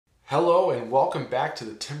Hello and welcome back to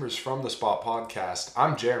the Timbers from the Spot podcast.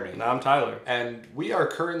 I'm Jeremy. And I'm Tyler. And we are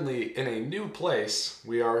currently in a new place.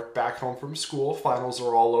 We are back home from school. Finals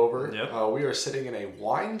are all over. Yep. We are sitting in a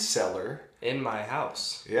wine cellar. In my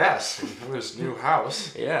house. Yes, in this new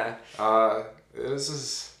house. Yeah. This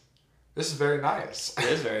is very nice. It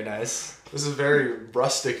is very nice. This is a very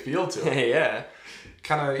rustic feel to it. Yeah.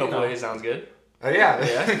 Kind of, Hopefully it sounds good. Yeah.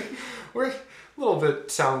 Yeah. We're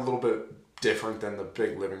sound a little bit different than the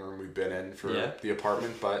big living room we've been in for the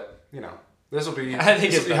apartment, but this will be how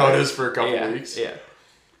it is for a couple weeks. Yeah.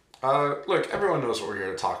 Look, everyone knows what we're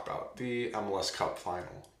here to talk about. The MLS Cup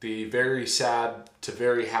final. The very sad to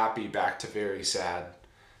very happy back to very sad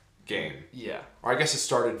game. Yeah. Or I guess it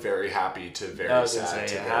started very happy to very sad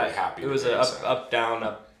to very happy. It was a up, down,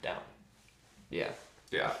 up, down. Yeah.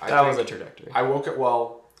 Yeah. That was a trajectory. I woke up,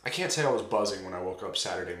 I can't say I was buzzing when I woke up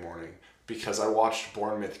Saturday morning because I watched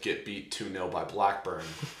Bournemouth get beat 2-0 by Blackburn.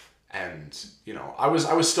 And, I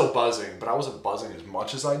was still buzzing, but I wasn't buzzing as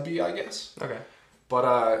much as I'd be, I guess. Okay. But,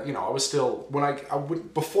 I was still,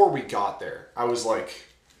 before we got there, I was like,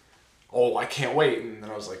 oh, I can't wait. And then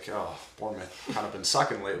I was like, oh, Bournemouth kind of been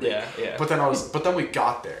sucking lately. Yeah. But then we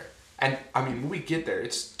got there. And, when we get there,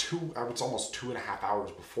 it's almost 2.5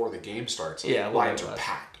 hours before the game starts. Yeah. Lines are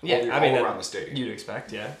packed. Yeah. All around the stadium. You'd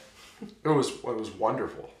expect, yeah. It was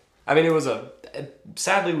wonderful. It was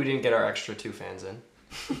sadly we didn't get our extra 2 fans in.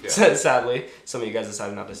 Yeah. Sadly, some of you guys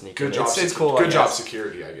decided not to sneak in. It's cool. Good job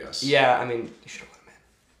security, I guess. Yeah, you should have let them in.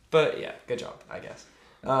 But yeah, good job, I guess.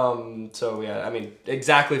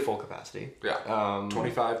 Exactly full capacity. Yeah.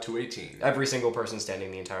 25 to 18. Every single person standing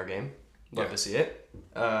the entire game. Love to see it.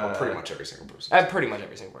 Pretty much every single person. Pretty much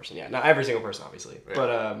every single person, yeah. Not every single person, obviously. Yeah.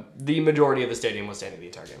 But the majority of the stadium was standing the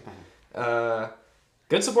entire game. Mm-hmm.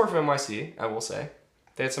 Good support from NYC, I will say.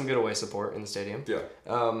 They had some good away support in the stadium. Yeah.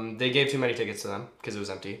 They gave too many tickets to them because it was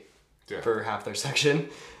empty for half their section.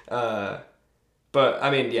 Yeah.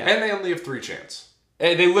 And they only have 3 chants.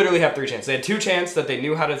 They literally have 3 chants. They had 2 chants that they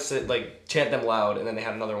knew how to chant them loud, and then they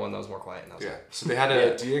had another one that was more quiet. And So they had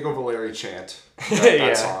a Diego Valeri chant.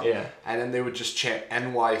 That song. Yeah. And then they would just chant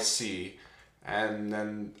NYC, and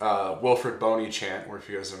then Wilfred Boney chant, where if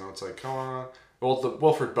you guys don't know, it's like, come on. Well, the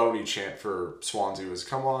Wilfred Boney chant for Swansea was,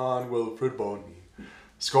 come on, Wilfred Boney.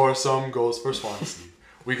 Score some goals for Swansea.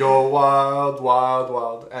 We go wild, wild,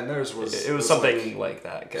 wild. And theirs was... It was something like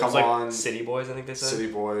that. It was on, City Boys, I think they said.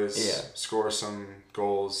 City Boys. Yeah. Score some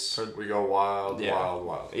goals. We go wild, wild,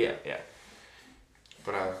 wild. Yeah.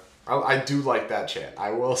 But I do like that chant.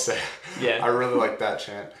 I will say. Yeah. I really like that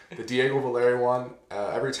chant. The Diego Valeri one,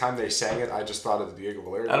 every time they sang it, I just thought of the Diego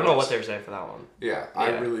Valeri. I don't know what they were saying for that one. Yeah. I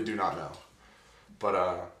really do not know. But,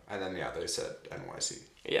 and then, they said NYC.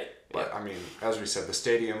 Yeah. But, as we said, the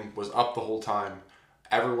stadium was up the whole time.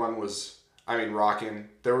 Everyone was, rocking.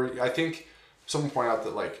 I think someone pointed out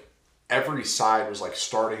that, every side was,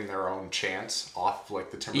 starting their own chants off,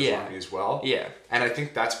 the Timbers Army as well. Yeah. And I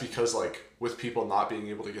think that's because, with people not being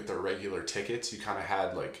able to get their regular tickets, you kind of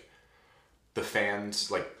had, the fans,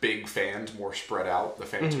 big fans more spread out. The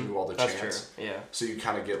fans who do all the chants. That's true, yeah. So you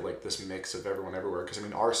kind of get, this mix of everyone everywhere. Because,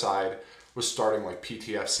 our side was starting,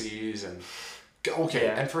 PTFCs and... Okay,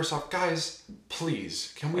 and first off, guys,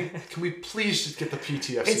 please, can we please just get the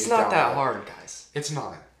PTFC? It's not that hard, guys. It's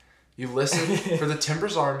not. You listen for the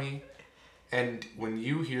Timbers Army, and when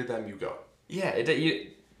you hear them, you go. Yeah,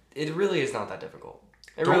 it really is not that difficult.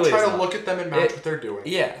 Don't try to look at them and match what they're doing.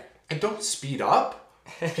 Yeah. And don't speed up.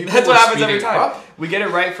 That's what happens every time. We get it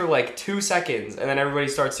right for 2 seconds, and then everybody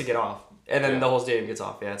starts to get off. And then the whole stadium gets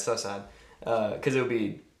off. Yeah, it's so sad. Because it would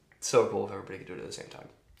be so cool if everybody could do it at the same time.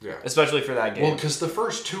 Yeah. Especially for that game. Well, because the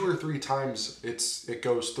first 2 or 3 times it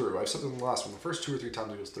goes through. I've said it in the last one. The first 2 or 3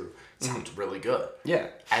 times it goes through, it sounds really good. Yeah.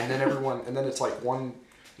 And then then it's one,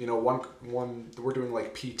 we're doing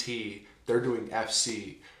PT, they're doing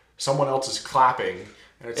FC, someone else is clapping,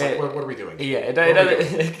 and it's what are we doing?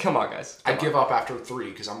 Yeah, come on, guys. I give up after 3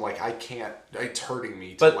 because I'm I can't, it's hurting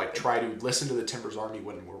me to try to listen to the Timbers Army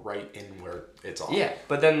when we're right in where it's on. Yeah,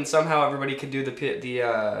 but then somehow everybody could do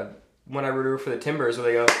the when I root for the Timbers, where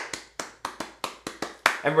they go,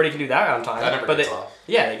 everybody can do that on time. That never gets off.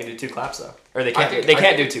 Yeah, they can do 2 claps though, or they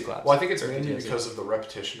can't do 2 claps. Well, I think it's mainly because of the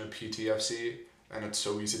repetition of PTFC, and it's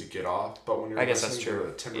so easy to get off. But when you're listening to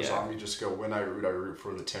the Timbers Army, just go, when I root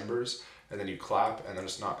for the Timbers, and then you clap, and then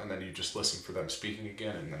it's not, and then you just listen for them speaking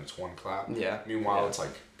again, and then it's 1 clap. Yeah. Meanwhile, it's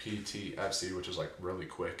PTFC, which is really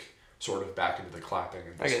quick, sort of back into the clapping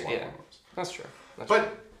and just That's true.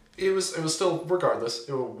 It was still, regardless,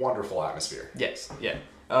 it was a wonderful atmosphere. Yes, yeah.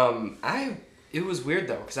 It was weird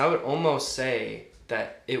though, because I would almost say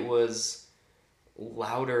that it was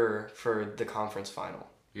louder for the conference final.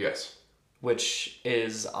 Yes. Which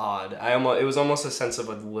is odd. It was almost a sense of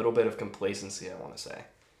a little bit of complacency, I want to say,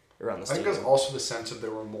 around the stadium. I think there's also the sense of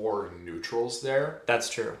there were more neutrals there. That's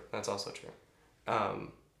true. That's also true.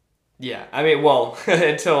 Yeah, I mean, well,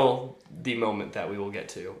 until the moment that we will get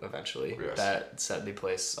to eventually, that set the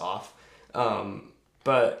place off.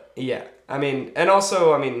 But yeah, I mean, and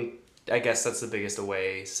also, I mean, I guess that's the biggest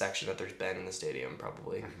away section that there's been in the stadium,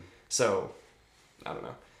 probably. Mm-hmm. So, I don't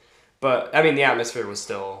know. But, I mean, the atmosphere was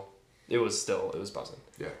still, it was buzzing.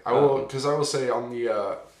 Yeah. I will say on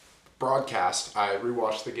the broadcast, I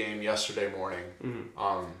rewatched the game yesterday morning,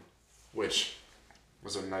 which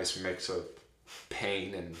was a nice mix of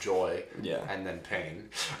pain and joy, and then pain,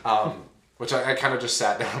 which I kind of just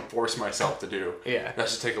sat down and forced myself to do. Yeah.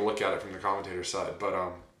 Just to take a look at it from the commentator's side.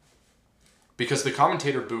 But because the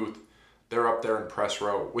commentator booth, they're up there in press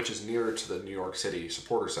row, which is nearer to the New York City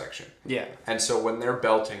supporter section. Yeah. And so when they're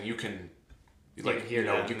belting, you can hear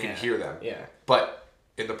them. Yeah. But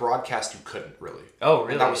in the broadcast, you couldn't really. Oh,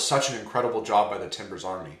 really? And that was such an incredible job by the Timbers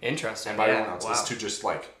Army. Interesting. And by everyone else, is to just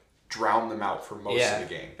drown them out for most of the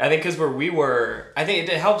game. I think because where we were, I think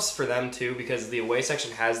it helps for them too because the away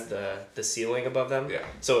section has the ceiling above them. Yeah.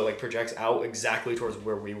 So it projects out exactly towards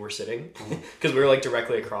where we were sitting because we were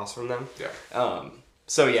directly across from them. Yeah.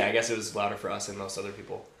 So yeah, I guess it was louder for us and most other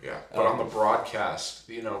people. Yeah. But on the broadcast,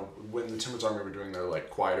 when the Timbers Army were doing their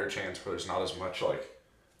quieter chants where there's not as much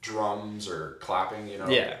drums or clapping,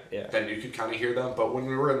 Yeah. then you could kind of hear them. But when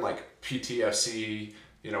we were in PTFC,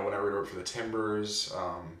 whenever we worked for the Timbers,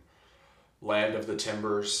 Land of the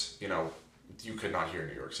Timbers, you could not hear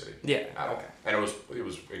New York City. Yeah. At all. And it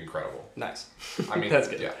was incredible. Nice. I mean, that's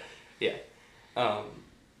good. Yeah. Yeah.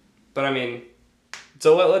 But I mean,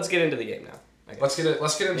 so let's get into the game now. Let's get into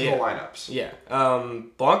the lineups. Yeah.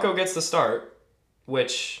 Blanco gets the start,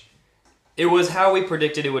 which it was how we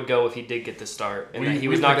predicted it would go if he did get the start, and that he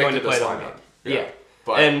was not going to play the lineup. Yeah.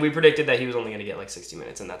 And we predicted that he was only going to get 60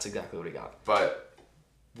 minutes, and that's exactly what he got. But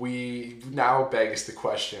we now begs the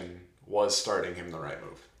question: was starting him the right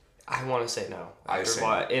move? I want to say no.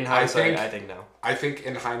 In hindsight, I think no. I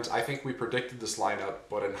think we predicted this lineup,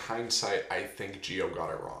 but in hindsight, I think Gio got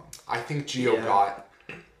it wrong. I think Gio got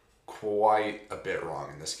quite a bit wrong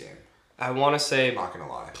in this game. I want to say, I'm not gonna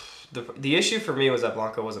lie. The issue for me was that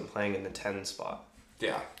Blanco wasn't playing in the 10 spot.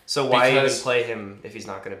 Yeah. So why even play him if he's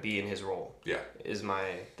not going to be in his role? Yeah. Is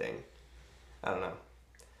my thing. I don't know.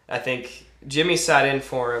 I think Jimmy sat in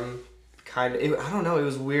for him. I don't know. It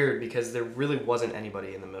was weird because there really wasn't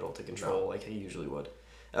anybody in the middle to control like he usually would.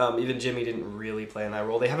 Even Jimmy didn't really play in that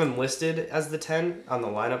role. They have him listed as the 10 on the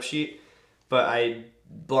lineup sheet, but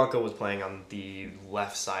Blanco was playing on the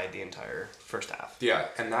left side the entire first half. Yeah,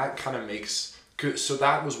 and that kind of makes... So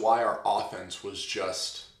that was why our offense was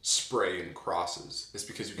just spray and crosses. It's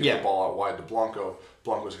because you get the ball out wide to Blanco.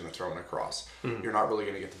 Blanco's going to throw in a cross. Mm-hmm. You're not really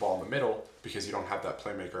going to get the ball in the middle because you don't have that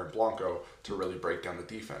playmaker in Blanco to really break down the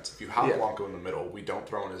defense. If you have Blanco in the middle, we don't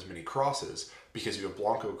throw in as many crosses because you have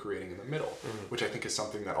Blanco creating in the middle, which I think is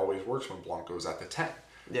something that always works when Blanco is at the 10.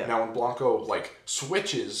 Yeah. Now when Blanco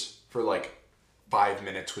switches for 5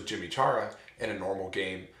 minutes with Jimmy Chara in a normal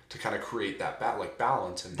game to kind of create that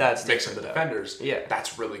balance and mix up the defenders,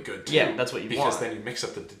 that's really good too. Yeah, that's what you want. Because then you mix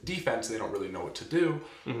up the defense, they don't really know what to do.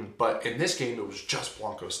 Mm-hmm. But in this game, it was just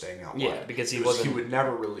Blanco staying out wide. Yeah, because he would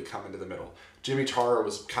never really come into the middle. Jimmy Chara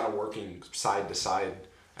was kind of working side to side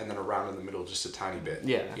and then around in the middle just a tiny bit.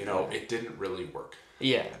 Yeah. It didn't really work.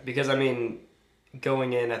 Yeah, because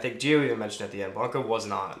going in, I think Gio even mentioned at the end, Blanco was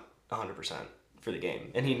not 100% for the game,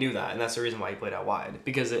 and he knew that, and that's the reason why he played out wide,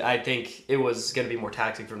 because I think it was going to be more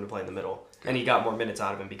taxing for him to play in the middle, and he got more minutes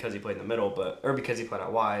out of him because he played in the middle, or because he played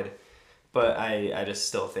out wide, but I just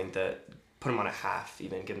still think that put him on a half,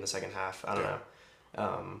 even give him the second half, I don't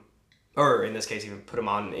know, or in this case, even put him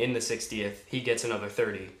on in the 60th, he gets another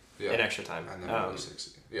 30 in extra time. And then another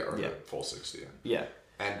 60, full 60. Yeah.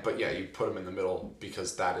 But you put him in the middle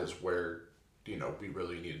because that is where, we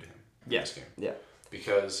really needed him in this game. Yeah.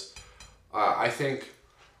 Because... I think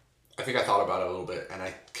I thought about it a little bit, and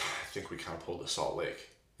I think we kind of pulled a Salt Lake.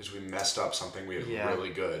 Is we messed up something we had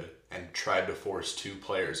really good and tried to force two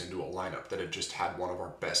players into a lineup that had just had one of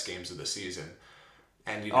our best games of the season.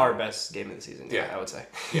 And our best game of the season, I would say.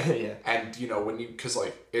 Yeah. Yeah. And because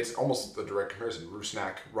it's almost the direct comparison.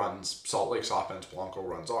 Rusnak runs Salt Lake's offense, Blanco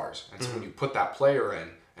runs ours. And so when you put that player in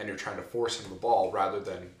and you're trying to force him the ball rather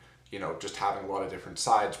than just having a lot of different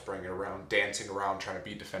sides, bringing it around, dancing around, trying to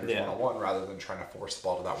beat defenders one-on-one rather than trying to force the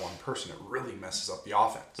ball to that one person. It really messes up the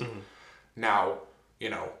offense. Mm-hmm. Now,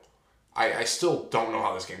 I still don't know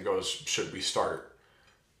how this game goes. Should we start,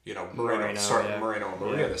 Moreno and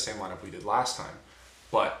Maria, the same lineup we did last time.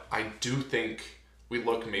 But I do think we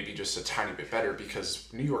look maybe just a tiny bit better because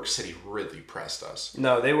New York City really pressed us.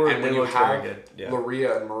 No, they looked very good. Yeah.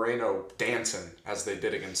 Loria and Moreno dancing as they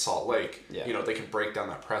did against Salt Lake, yeah. They can break down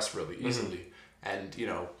that press really easily. And,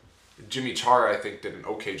 Jimmy Chara, I think, did an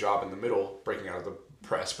okay job in the middle breaking out of the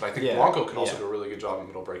press. But I think Blanco can also do a really good job in the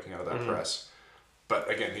middle breaking out of that press. But,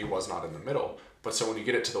 again, he was not in the middle. But so when you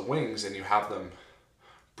get it to the wings and you have them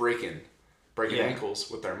breaking ankles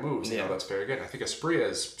with their moves, that's very good. I think Asprilla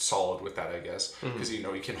is solid with that, I guess, because he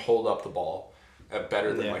can hold up the ball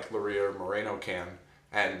better than like Loria or Moreno can.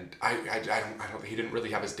 And I don't. He didn't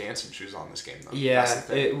really have his dancing shoes on this game though. Yeah,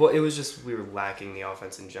 it was just we were lacking the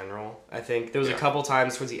offense in general. I think there was a couple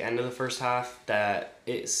times towards the end of the first half that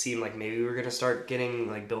it seemed like maybe we were gonna start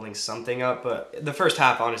getting building something up, but the first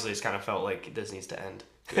half honestly just kind of felt like this needs to end.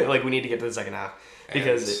 Yeah. Like we need to get to the second half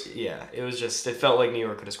because it felt like New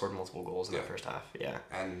York could have scored multiple goals in the first half. Yeah,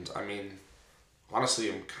 and I mean,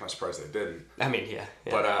 honestly, I'm kind of surprised they didn't. I mean, yeah.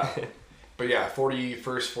 But yeah,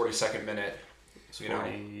 42nd minute.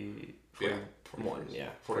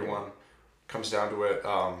 41 comes down to it.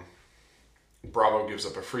 Bravo gives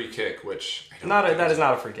up a free kick, which that is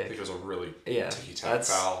not a free kick. I think it was a really ticky-tack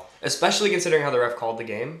foul, especially considering how the ref called the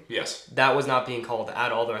game. Yes, that was not being called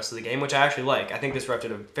at all the rest of the game, which I actually like. I think this ref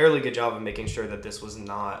did a fairly good job of making sure that this was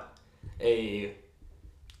not either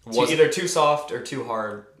too soft or too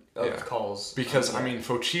hard of calls. Because I mean,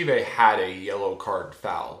 Fochive had a yellow card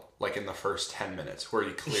foul. Like in the first 10 minutes where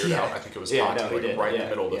he cleared out, I think it was Tati, right in the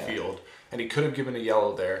middle of the field. And he could have given a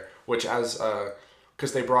yellow there, which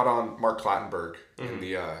because they brought on Mark Clattenburg in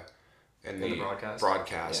the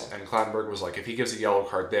broadcast. And Clattenburg was like, if he gives a yellow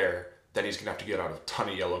card there, then he's going to have to get out a ton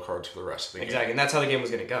of yellow cards for the rest of the game. Exactly, and that's how the game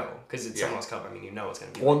was going to go, because it's MLS Cup. I mean, it's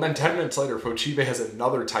going to be. Well, and then 10 minutes later, Fochive has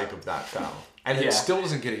another type of that foul. And he still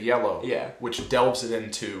doesn't get a yellow, which delves it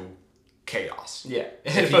into chaos. Yeah.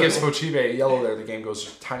 If he gives Fochive a yellow there, the game goes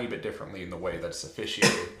just a tiny bit differently in the way that it's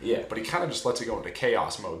officiated. But he kind of just lets it go into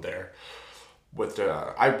chaos mode there.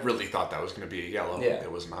 I really thought that was going to be a yellow. Yeah. It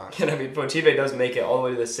was not. And I mean, Fochive does make it all the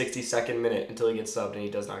way to the 62nd minute until he gets subbed, and he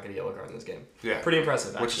does not get a yellow card in this game. Yeah. Pretty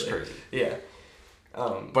impressive, actually. Which is crazy. Yeah.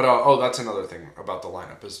 But that's another thing about the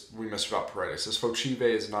lineup is we missed about Paredes. Is Fochive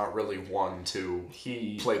is not really one to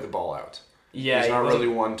play the ball out. Yeah. He's not really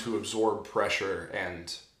one to absorb pressure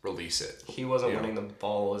and release it. He wasn't winning the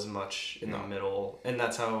ball as much in the middle, and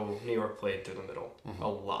that's how New York played through the middle a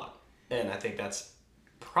lot. And I think that's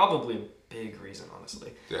probably a big reason,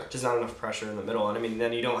 honestly. Yeah. Just not enough pressure in the middle. And I mean,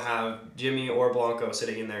 then you don't have Jimmy or Blanco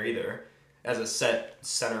sitting in there either as a set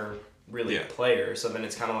center player. So then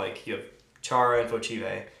it's kind of like you have Chara and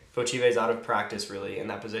Fochive. Fochive's out of practice really in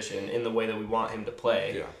that position in the way that we want him to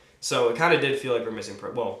play. Yeah. So it kind of did feel like we're missing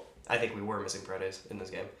I think we were missing Paredes in this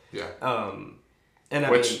game. Yeah.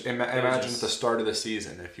 Imagine at the start of the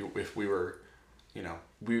season if we were,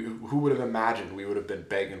 who would have imagined we would have been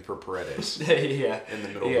begging for Paredes in the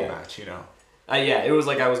middle of the match, it was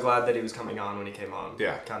like I was glad that he was coming on when he came on.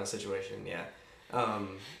 Yeah. Kind of situation,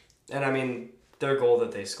 and I mean their goal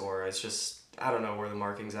that they score, it's just I don't know where the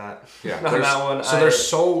marking's at. Yeah. On that one.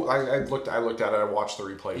 So I looked at it, I watched the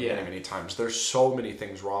replay many times. There's so many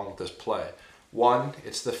things wrong with this play. One,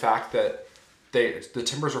 it's the fact that the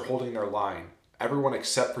Timbers are holding their line. Everyone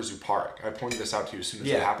except for Zuparik. I pointed this out to you as soon as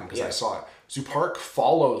it happened because I saw it. Zuparik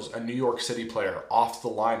follows a New York City player off the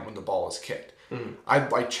line when the ball is kicked. Mm-hmm.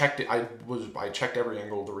 I checked it. I checked every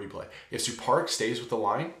angle of the replay. If Zuparik stays with the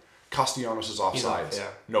line, Castellanos is offsides.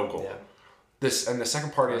 No goal. Yeah. The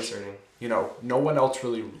second part is no one else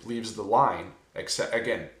really leaves the line except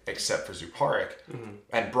for Zuparik,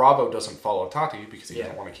 and Bravo doesn't follow Tati because he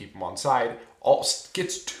doesn't want to keep him on side.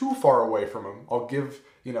 Gets too far away from him. I'll give.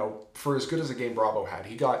 For as good as a game Bravo had,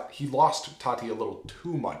 he lost Tati a little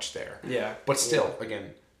too much there. Yeah. But still,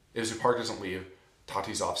 again, if Zuparik doesn't leave,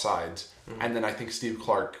 Tati's offsides. Mm-hmm. And then I think Steve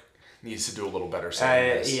Clark needs to do a little better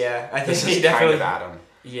saving this. Yeah, I think he definitely... kind of at him.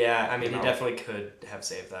 Yeah, I mean, he definitely could have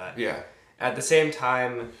saved that. Yeah. At the same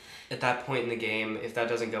time, at that point in the game, if that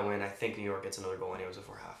doesn't go in, I think New York gets another goal anyways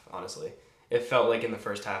before half, honestly. It felt like in the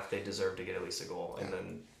first half they deserved to get at least a goal. And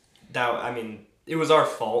then it was our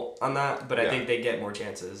fault on that, but I think they get more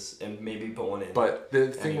chances and maybe put one in. But the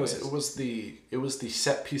thing was, it was the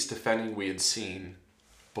set piece defending we had seen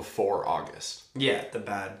before August. Yeah, the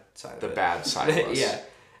bad side. The bad side of us. Yeah,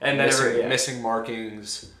 and then missing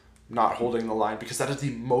markings, not holding the line, because that is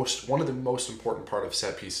one of the most important part of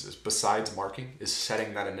set pieces besides marking is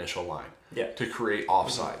setting that initial line. Yeah. To create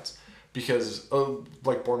offsides, because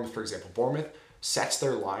like Bournemouth, for example, sets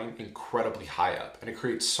their line incredibly high up, and it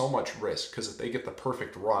creates so much risk because if they get the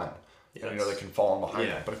perfect run, they can fall in behind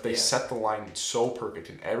them. But if they set the line so perfect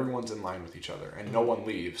and everyone's in line with each other and no one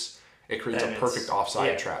leaves, it creates a perfect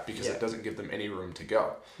offside trap because it doesn't give them any room to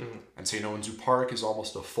go. Mm-hmm. And so, when Zupark is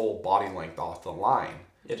almost a full body length off the line,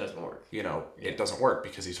 it doesn't work. It doesn't work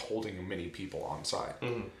because he's holding many people onside.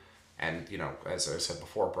 Mm-hmm. And, as I said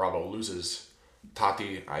before, Bravo loses.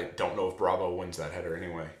 Tati, I don't know if Bravo wins that header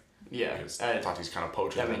anyway. Yeah. Because Tati's kind of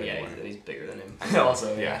poaching anyway. He's bigger than him.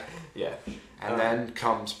 Also, yeah. And then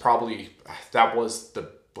comes probably, that was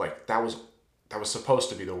supposed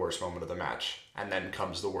to be the worst moment of the match. And then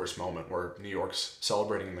comes the worst moment where New York's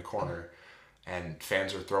celebrating in the corner and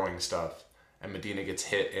fans are throwing stuff and Medina gets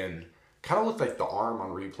hit in, kind of looked like the arm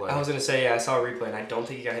on replay. I was going to say, I saw a replay and I don't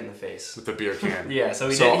think he got hit in the face. With the beer can. So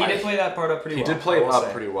he did play that part up pretty well. He did play it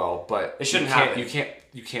up pretty well, but it shouldn't happen.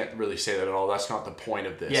 You can't really say that at all. That's not the point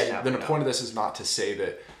of this. Yeah, the point of this is not to say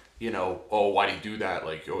that, why'd he do that?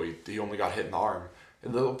 Like, he only got hit in the arm.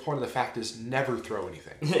 The point of the fact is never throw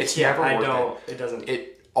anything. It's never worth it. It doesn't.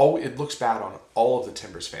 It looks bad on all of the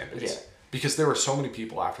Timbers fan base. Yeah. Because there were so many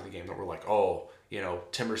people after the game that were like,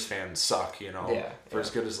 Timbers fans suck, as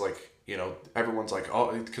good as everyone's like,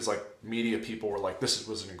 because media people were like, this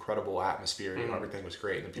was an incredible atmosphere, everything was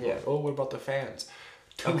great. And then people were like, what about the fans?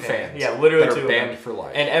 Two fans. Yeah, literally that are banned for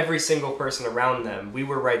life. And every single person around them, we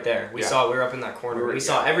were right there. We were up in that corner. We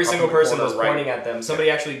saw every single person was pointing at them. Somebody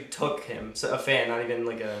actually took him, a fan, not even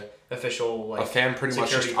like a official a fan pretty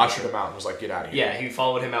much just ushered him out and was like, get out of here. Yeah, he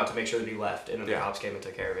followed him out to make sure that he left, and then the cops came and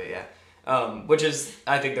took care of it. Which is,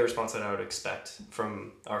 I think, the response that I would expect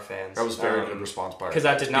from our fans. That was a very good response by because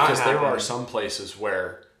that did not happen. Because there are some places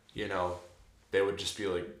where they would just be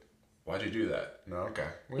like, why'd you do that? No, okay.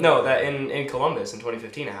 That in Columbus in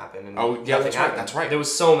 2015 it happened. And that's right. That's right. There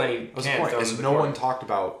was so many cans thrown no one talked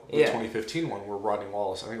about the 2015 one where Rodney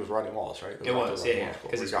Wallace, I think it was Rodney Wallace, right? It was,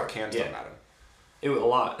 because he got cans thrown at him. It was a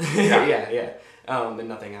lot. Yeah. And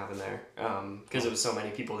nothing happened there because it was so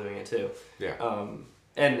many people doing it too. Yeah.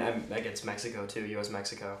 And against Mexico too,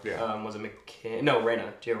 U.S.-Mexico. Yeah. Was it No,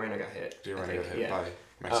 Reyna. Gio Reyna got hit. Gio Reyna got hit by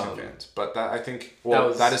Mexican fans. But that, I think,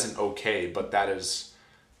 that isn't okay, but that is,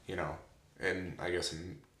 and I guess no,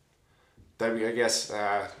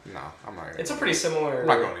 I'm not. It's a pretty similar. I'm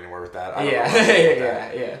not going anywhere with that.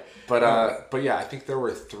 Yeah. But yeah, I think there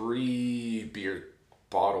were 3 beer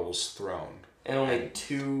bottles thrown. And only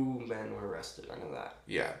 2 men were arrested. I know that.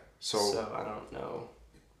 Yeah. So I don't know.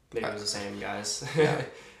 Maybe it was the same guys.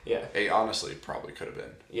 Yeah. It honestly probably could have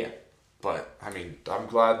been. Yeah. But I'm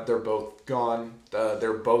glad they're both gone.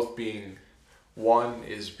 They're both one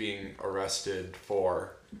is being arrested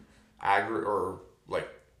for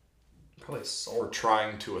probably assault. For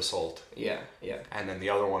trying to assault. Yeah. And then the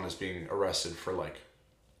other one is being arrested for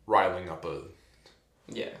riling up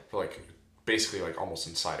for basically almost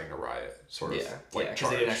inciting a riot sort of. Yeah. Because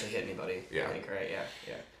they didn't actually hit anybody. Yeah. I think, right. Yeah.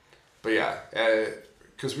 But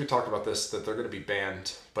because we talked about this, that they're going to be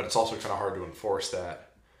banned, but it's also kind of hard to enforce that.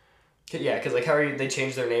 Yeah, because how are they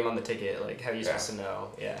change their name on the ticket? How are you supposed to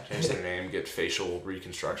know? Yeah. Change their name, get facial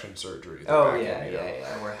reconstruction surgery. Oh, yeah.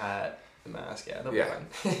 Wear a hat, the mask, they'll be fine.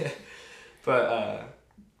 But,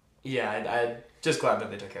 I'm just glad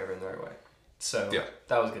that they took care of it in the right way. So,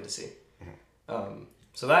 that was good to see. Mm-hmm.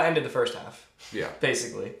 So that ended the first half. Yeah.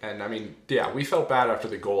 Basically. And we felt bad after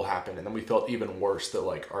the goal happened, and then we felt even worse that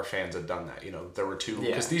our fans had done that. There were 2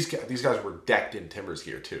 because these guys were decked in Timbers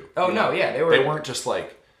gear too. Oh no, yeah, they weren't just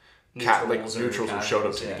neutrals who showed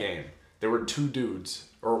up to the game. There were 2 dudes,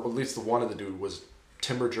 or at least the one of the dude was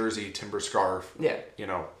Timber jersey, Timber scarf. Yeah. It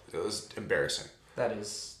was embarrassing. That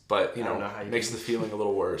is. But makes the feeling a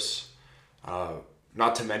little worse.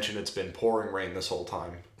 Not to mention it's been pouring rain this whole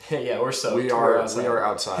time. Yeah, we're soaked. We are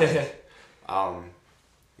outside.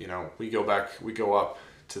 We go up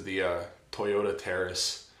to the Toyota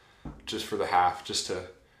Terrace just for the half, just to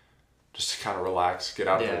kind of relax, get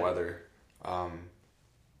out of the weather.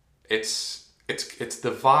 It's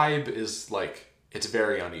the vibe is it's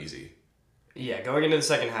very uneasy. Yeah, going into the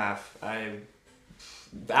second half,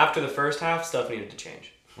 after the first half, stuff needed to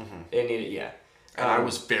change. Mm-hmm. It needed, And I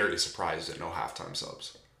was very surprised at no halftime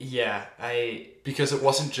subs. Yeah, because it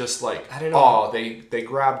wasn't just I don't know. Oh, they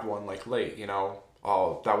grabbed one late,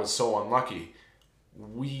 Oh, that was so unlucky.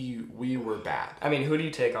 We were bad. Who do you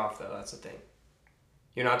take off though? That's the thing.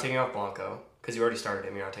 You're not taking off Blanco because you already started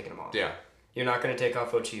him. You're not taking him off. Yeah. You're not going to take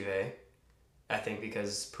off Ochive, I think,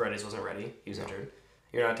 because Paredes wasn't ready. He was injured.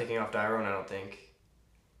 You're not taking off Dairon, I don't think.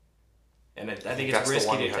 And I think it's risky the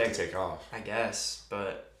one to you have to take off. I guess,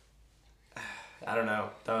 but I don't know.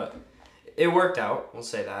 It worked out. We'll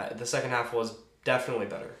say that. The second half was definitely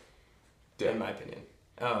better, in my opinion.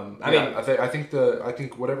 I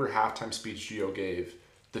think whatever halftime speech Gio gave,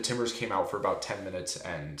 the Timbers came out for about 10 minutes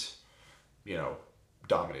and,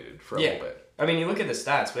 dominated for a little bit. I mean, you look at the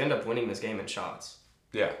stats. We end up winning this game in shots.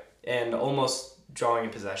 Yeah. And almost drawing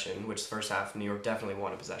in possession, which the first half, New York definitely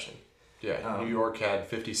won a possession. Yeah, New York had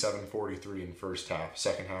 57-43 in first half.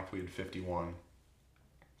 Second half, we had 51.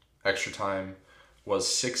 Extra time was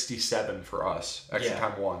 67 for us. Extra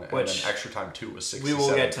time 1, and then extra time 2 was 67. We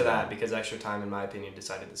will get to that because extra time, in my opinion,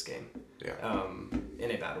 decided this game. Yeah.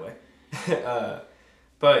 In a bad way.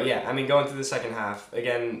 But yeah, I mean, going through the second half,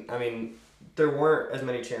 again, I mean, there weren't as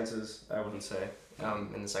many chances, I wouldn't say,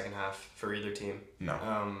 in the second half for either team. No.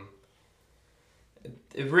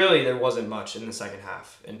 There wasn't much in the second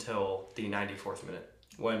half until the 94th minute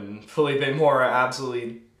when Felipe Mora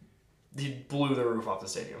absolutely he blew the roof off the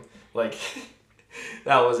stadium. Like,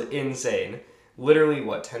 that was insane. Literally,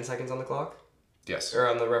 10 seconds on the clock? Yes. Or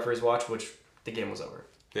on the referee's watch, which the game was over.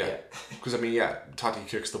 Yeah. Because, Tati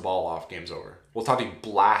kicks the ball off, game's over. Well, Tati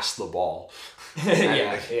blasts the ball.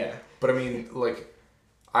 Yeah. But, I mean,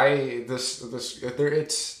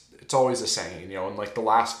 it's always a saying, in, the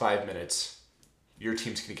last 5 minutes, your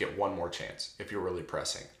team's going to get one more chance if you're really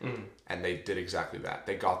pressing. Mm-hmm. And they did exactly that.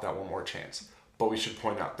 They got that one more chance. But we should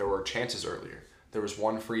point out there were chances earlier. There was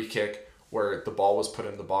one free kick where the ball was put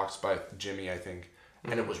in the box by Jimmy, I think,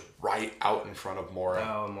 and it was right out in front of Mora.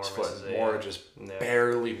 Oh, Mora misses it. Mora just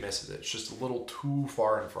barely misses it. It's just a little too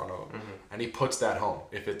far in front of him. Mm-hmm. And he puts that home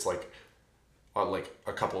if it's a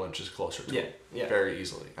couple inches closer to him. Yeah. Very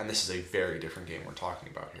easily. And this is a very different game we're talking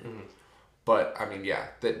about here. Mm-hmm. But, I mean,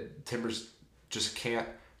 that Timbers just can't,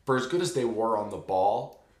 for as good as they were on the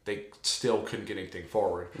ball, they still couldn't get anything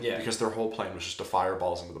forward because their whole plan was just to fire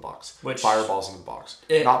balls into the box.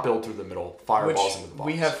 Not build through the middle, fire balls into the box.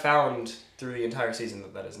 We have found through the entire season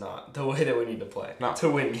that is not the way that we need to play to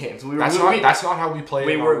win games. That's not how we play.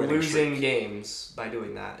 We were losing games by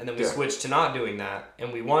doing that, and then we switched to not doing that,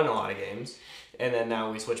 and we won a lot of games, and then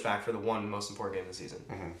now we switch back for the one most important game of the season.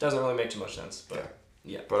 Mm-hmm. Doesn't really make too much sense, but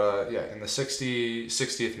But in the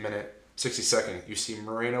 60th minute. 62nd, you see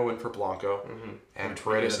Moreno in for Blanco and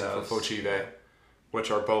Paredes in for Fochive,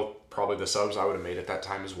 which are both probably the subs I would have made at that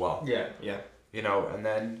time as well. Yeah. And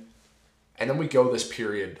then we go this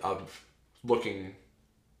period of looking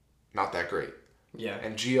not that great. Yeah.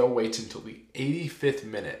 And Gio waits until the 85th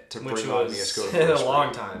minute to bring on Miasco. Which was a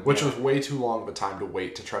long time. Which was way too long of a time to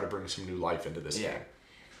wait to try to bring some new life into this game.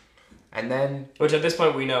 And then... Which at this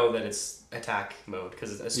point we know that it's attack mode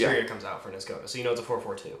because Asteria comes out for Niscoda. So you know it's a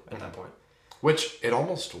 4-4-2 at that point. Which it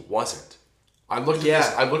almost wasn't. I looked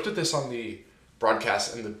at this on the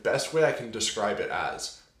broadcast, and the best way I can describe it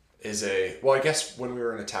as is I guess when we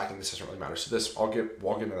were in attacking, this doesn't really matter. So we'll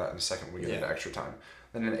get into that in a second when we get into extra time.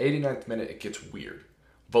 Then in the 89th minute, it gets weird.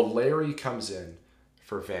 Valeri comes in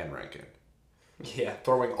for Van Rankin. Yeah.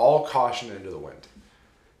 Throwing all caution into the wind.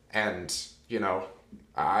 And,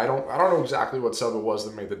 I don't know exactly what sub it was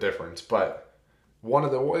that made the difference, but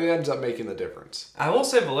it ends up making the difference. I will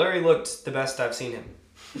say Valeri looked the best I've seen him.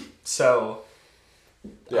 So,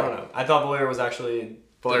 I don't know. I thought Valeri was actually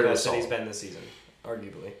the best that he's been this season,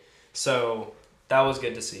 arguably. So, that was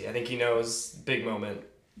good to see. I think he knows, big moment,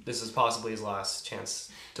 this is possibly his last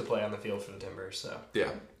chance to play on the field for the Timbers. So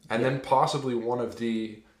yeah. And then possibly one of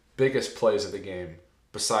the biggest plays of the game,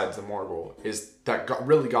 besides the Moore goal, is that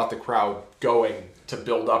really got the crowd going to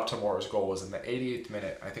build up to Moore's goal was in the 88th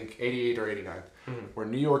minute, I think 88 or 89th, where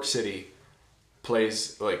New York City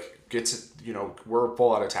plays, we're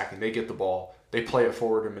full out attacking. They get the ball. They play it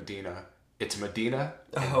forward to Medina. It's Medina.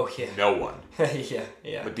 No one.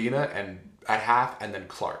 Yeah. Medina and at half, and then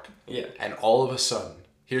Clark. Yeah. And all of a sudden,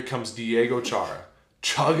 here comes Diego Chara,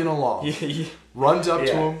 chugging along, runs up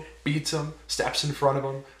to him, beats him, steps in front of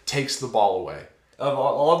him, takes the ball away. Of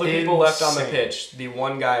all the people left on the pitch, the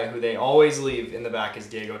one guy who they always leave in the back is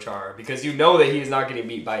Diego Chara, because you know that he is not getting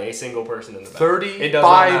beat by a single person in the back.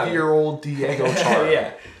 35-year-old Diego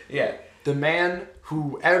Chara. Yeah. The man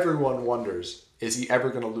who everyone wonders, is he ever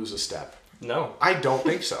going to lose a step? No. I don't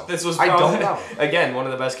think so. This was I don't know. Again, one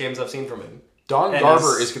of the best games I've seen from him. Don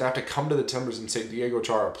Garber is going to have to come to the Timbers and say, Diego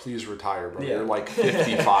Chara, please retire, bro. Yeah. You're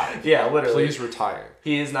 55. Yeah, literally. Please retire.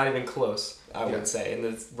 He is not even close, I would say,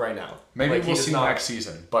 right now. Maybe we'll see next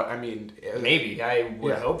season, but I mean... Maybe. I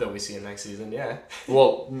would hope that we see him next season, yeah.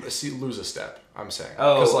 Well, lose a step, I'm saying.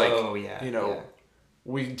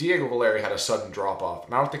 Diego Valeri had a sudden drop-off,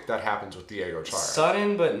 and I don't think that happens with Diego Chara.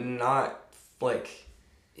 Sudden, but not,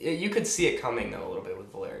 you could see it coming, though, a little bit with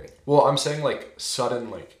Valeri. Well, I'm saying,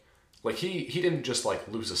 sudden, he didn't just,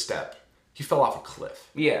 lose a step. He fell off a cliff.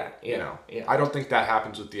 Yeah. I don't think that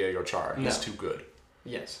happens with Diego Chara. He's too good.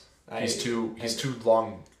 Yes. He's too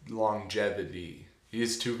longevity.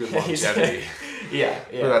 He's too good longevity. For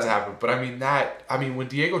that to happen. But when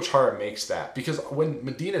Diego Chara makes that, because when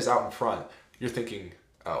Medina's out in front, you're thinking,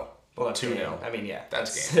 oh, well, that's 2-0. I mean, yeah,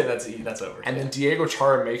 that's game. that's over. And then Diego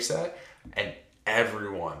Chara makes that, and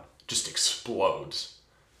everyone just explodes.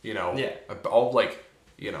 You know, all like,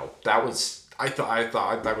 you know, that was I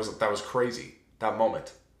thought that was crazy, that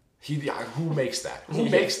moment. Who makes that? Who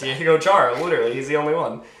makes that? Diego Chara, literally, he's the only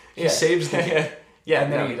one. He saves the game. Yeah,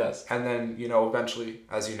 and then he does. And then, you know, eventually,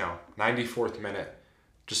 as you know, 94th minute,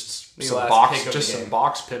 just The some last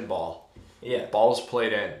box pinball. Yeah. Ball's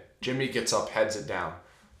played in. Jimmy gets up, heads it down.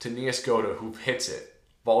 To Niascoda, who hits it.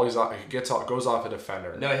 Volleys off, goes off a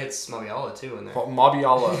defender. No, it hits Mabiala too in there.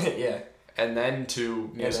 Mabiala. Yeah. And then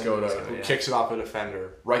to Niascoda, who kicks it off a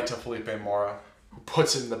defender, right to Felipe Mora, who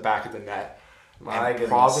puts it in the back of the net. My goodness.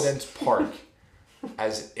 Providence Park,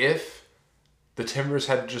 as if the Timbers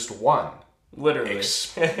had just won. Literally.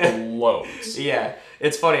 Explodes. Yeah.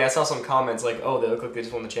 It's funny. I saw some comments like, oh, they look like they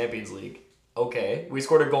just won the Champions League. Okay. We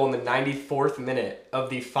scored a goal in the 94th minute of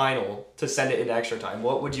the final to send it into extra time.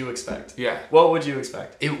 What would you expect? Yeah. What would you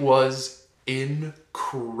expect? It was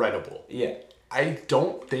incredible. Yeah. I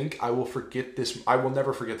don't think I will forget this. I will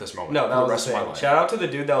never forget this moment. No, that was the rest of my life. Shout out to the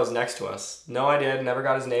dude that was next to us. No idea, never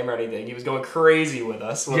got his name or anything. He was going crazy with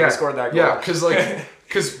us when we scored that goal. Yeah,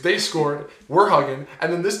 because they scored, we're hugging,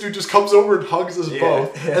 and then this dude just comes over and hugs us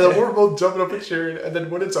both, and then we're both jumping up and cheering, and then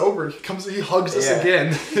when it's over, he hugs us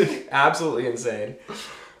again. Absolutely insane. It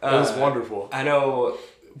was wonderful. I know.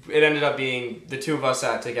 It ended up being the two of us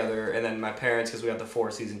sat together, and then my parents, because we had the 4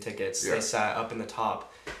 season tickets, they sat up in the top.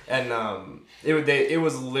 And it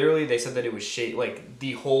was literally, they said that it was like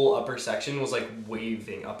the whole upper section was like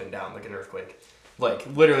waving up and down like an earthquake, like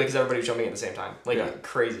literally, because everybody was jumping at the same time, like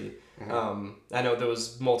crazy. Mm-hmm. I know there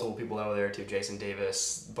was multiple people that were there too. Jason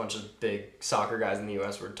Davis, a bunch of big soccer guys in the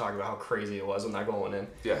U.S. were talking about how crazy it was when that goal went in.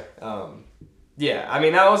 Yeah. I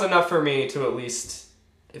mean, that was enough for me to at least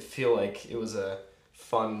feel like it was a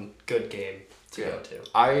fun, good game to go to.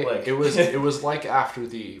 It was like after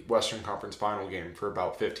the Western Conference final game for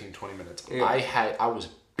about 15-20 minutes. Yeah. I was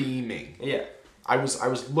beaming. Yeah. I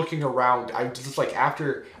was looking around. I just like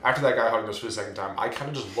after that guy hugged us for the second time, I kind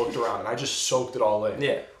of just looked around and I just soaked it all in.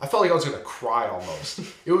 Yeah. I felt like I was gonna cry almost.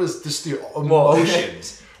 It was just the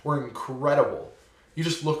emotions were incredible. You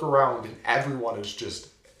just look around and everyone is just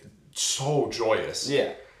so joyous.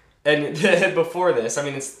 Yeah. And before this, I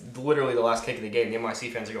mean, it's literally the last kick of the game. The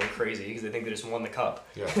NYC fans are going crazy because they think they just won the cup.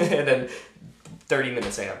 Yeah. And then 30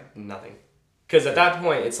 minutes they have nothing. Because at that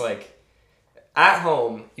point, it's like, at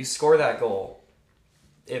home, you score that goal.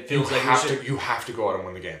 It feels you have to go out and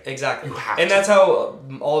win the game. Exactly. You have and to. That's how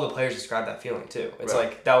all the players describe that feeling too. It's right.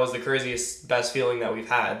 like that was the craziest, best feeling that we've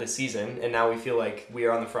had this season, and now we feel like we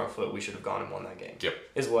are on the front foot. We should have gone and won that game. Yep.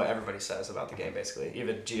 Is what everybody says about the game basically.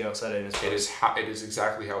 Even Gio said it in his post. It is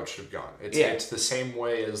exactly how it should have gone. It's the same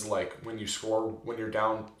way as like when you're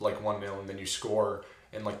down like 1-0 and then you score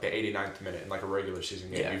in like the 89th minute in like a regular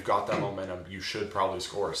season game. Yeah. You've got that momentum. You should probably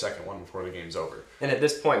score a second one before the game's over. And at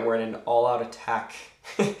this point, we're in an all-out attack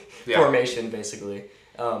formation, basically,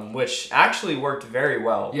 which actually worked very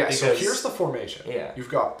well. Yeah, so here's the formation. Yeah. You've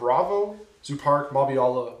got Bravo, Zupark,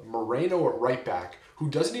 Mabiala, Moreno at right back, who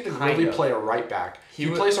doesn't even really play a right back. He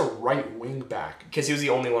plays a right wing back. Because he was the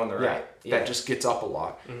only one on the right. That just gets up a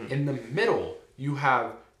lot. Mm-hmm. In the middle, you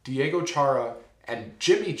have Diego Chara and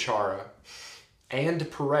Jimmy Chara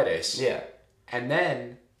and Paredes. Yeah. And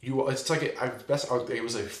then it was a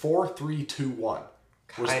 4-3-2-1.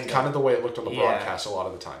 Was kind of the way it looked on the broadcast a lot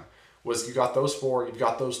of the time. Was you got those 4, you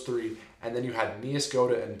got those 3, and then you had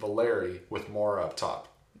Niascoda and Valeri with Mora up top.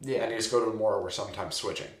 Yeah. And Niascoda and Mora were sometimes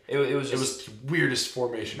switching. It was the weirdest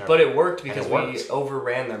formation ever. But it worked because we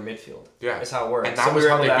overran their midfield. Yeah. That's how it worked. And that was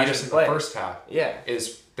how they beat us in the first half. Yeah.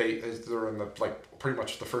 They're in the pretty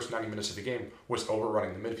much the first 90 minutes of the game was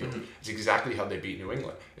overrunning the midfield. Mm-hmm. It's exactly how they beat New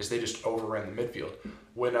England. Is they just overran the midfield.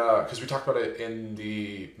 When because we talked about it in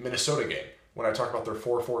the Minnesota game when I talked about their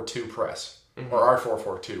 4-4-2 press or our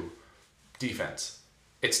 4-4-2 defense.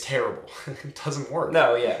 It's terrible. It doesn't work.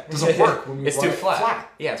 No, yeah. It doesn't work when it's too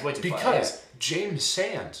flat. Yeah, it's way too flat. Because James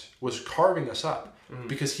Sands was carving us up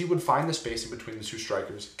because he would find the space in between the two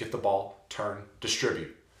strikers, get the ball, turn,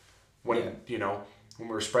 distribute. When we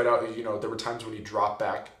were spread out, there were times when he dropped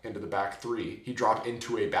back into the back 3. He dropped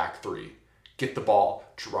into a back 3, get the ball,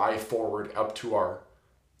 drive forward up to our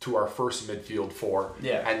first midfield 4,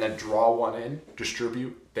 and then draw one in,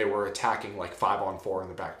 distribute. They were attacking like 5-on-4 in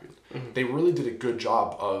the backfield. Mm-hmm. They really did a good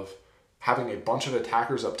job of having a bunch of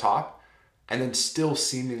attackers up top, and then still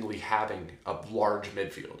seemingly having a large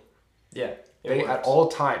midfield. Yeah, they at all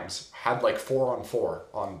times had like 4-on-4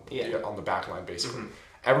 on the back line basically. Mm-hmm.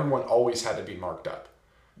 Everyone always had to be marked up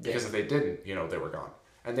because if they didn't, they were gone.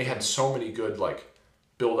 And they had so many good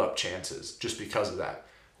build up chances just because of that.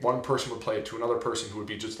 One person would play it to another person who would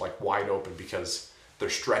be just like wide open because they're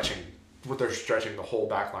stretching the whole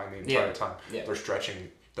back line the entire time. Yeah. They're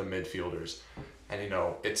stretching the midfielders. And,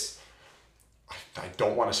 it's... I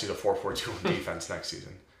don't want to see the 4-4-2 in defense next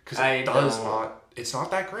season. Because it's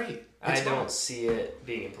not that great. I don't see it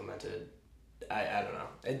being implemented. I don't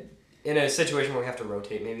know. In a situation where we have to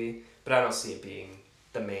rotate maybe, but I don't see it being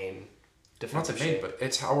the main defensive shape. But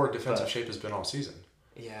it's how our defensive shape has been all season.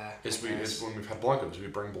 Yeah. Is when we've had Blanco, we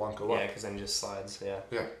bring Blanco up. Yeah, because then he just slides, yeah.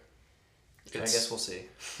 Yeah. I guess we'll see.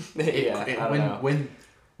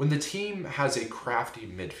 When the team has a crafty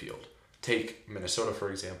midfield, take Minnesota for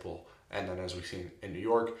example, and then as we've seen in New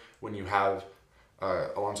York, when you have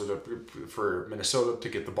Alonso for Minnesota to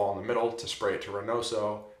get the ball in the middle, to spray it to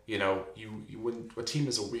Reynoso, when a team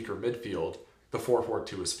is a weaker midfield, the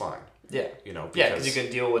 4-4-2 is fine. Yeah. Because you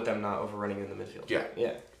can deal with them not overrunning in the midfield. Yeah.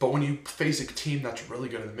 Yeah. But when you face a team that's really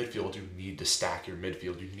good in the midfield, you need to stack your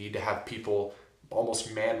midfield. You need to have people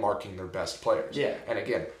almost man-marking their best players. Yeah. And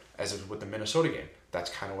again, as with the Minnesota game, that's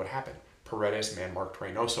kind of what happened. Paredes man-marked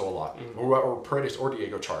Reynoso a lot. Mm-hmm. Or Paredes or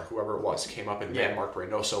Diego Chara, whoever it was, came up and man-marked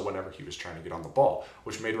Reynoso whenever he was trying to get on the ball,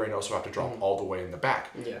 which made Reynoso have to drop all the way in the back.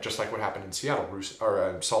 Yeah. Just like what happened in Seattle,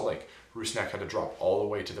 Salt Lake. Rusnak had to drop all the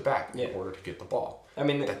way to the back in order to get the ball. I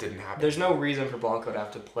mean, that didn't happen. There's no reason for Blanco to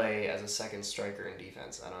have to play as a second striker in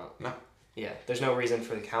defense. No. Yeah, there's no reason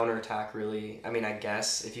for the counterattack, really. I mean, I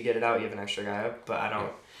guess if you get it out, you have an extra guy up, but I don't...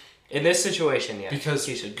 Yeah. In this situation, because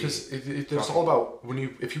it's all about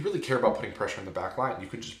if you really care about putting pressure on the back line, you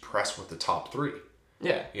can just press with the top three.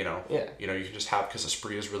 Yeah. You can just have, because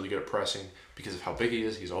Asprilla is really good at pressing because of how big he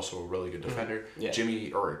is. He's also a really good defender. Yeah.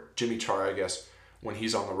 Jimmy Chara, I guess, when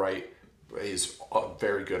he's on the right, is a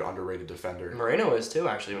very good underrated defender. Moreno is too,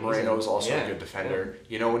 actually. Moreno is also a good defender.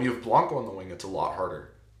 Yeah. When you have Blanco on the wing, it's a lot harder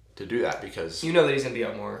to do that because... that he's going to be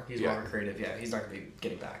out more. He's more creative. Yeah, he's not going to be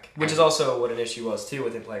getting back. Which is also what an issue was, too,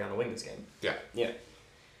 with him playing on the wing this game. Yeah. Yeah.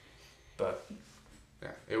 But...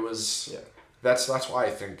 yeah, it was... yeah. That's why I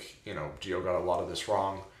think, Gio got a lot of this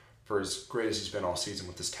wrong. For as great as he's been all season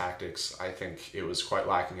with his tactics, I think it was quite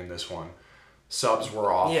lacking in this one. Subs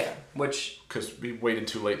were off. Yeah, which... because we waited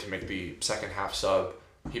too late to make the second half sub.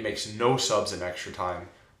 He makes no subs in extra time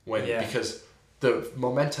because the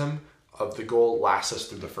momentum of the goal lasts us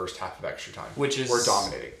through the first half of extra time. We're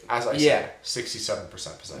dominating. As I said, 67%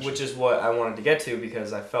 possession. Which is what I wanted to get to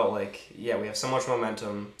because I felt like, we have so much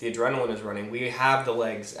momentum. The adrenaline is running. We have the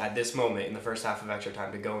legs at this moment in the first half of extra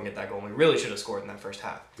time to go and get that goal. And we really should have scored in that first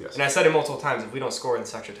half. Yes. And I said it multiple times. If we don't score in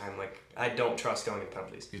this extra time, I don't trust going into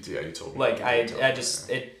penalties. You told me.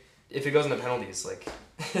 If it goes into penalties,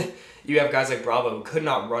 you have guys like Bravo who could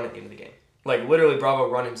not run at the end of the game. Literally, Bravo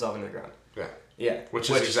run himself into the ground. Yeah. Yeah. Which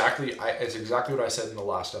is exactly what I said in the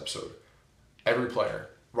last episode. Every player,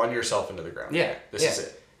 run yourself into the ground. Yeah. This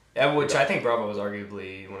is it. Which I think Bravo was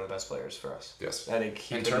arguably one of the best players for us. Yes. I think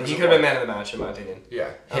he could have been man of the match, in my opinion.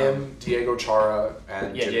 Yeah. Him, Diego Chara,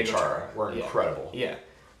 and Jimmy Chara were incredible. Yeah.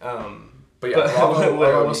 Bravo,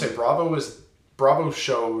 I will say Bravo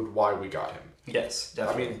showed why we got him. Yes,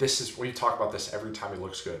 definitely. I mean, we talk about this every time he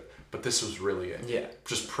looks good, but this was really it. Yeah.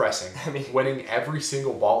 Just pressing, winning every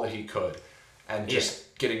single ball that he could, and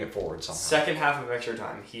just getting it forward somehow. Second half of extra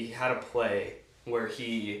time, he had a play where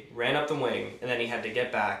he ran up the wing, and then he had to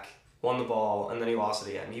get back, won the ball, and then he lost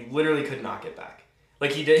it again. He literally could not get back.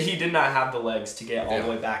 He did not have the legs to get all the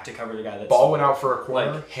way back to cover the guy. Ball went out for a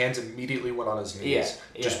corner, hands immediately went on his knees,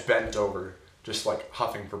 just bent over, just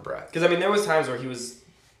huffing for breath. Because, there was times where he was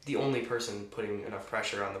the only person putting enough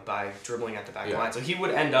pressure on by dribbling at the back line. So he would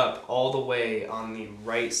end up all the way on the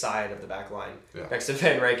right side of the back line next to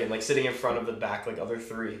Van Ryken, sitting in front of the back, other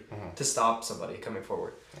three, to stop somebody coming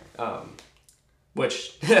forward.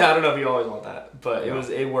 Which, I don't know if you always want that, but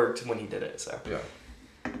it worked when he did it, so. Yeah.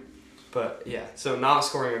 But, so not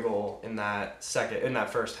scoring a goal in that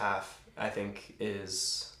first half, I think,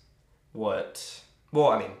 is what...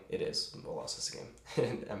 well, it is. We lost this game.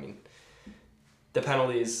 The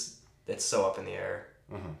penalties, it's so up in the air.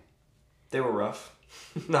 Mm-hmm. They were rough.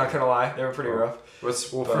 Not gonna lie, they were pretty rough.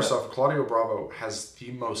 First off, Claudio Bravo has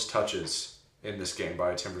the most touches in this game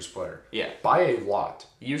by a Timbers player. Yeah. By a lot.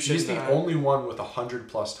 He's the only one with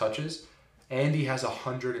 100+ touches, and he has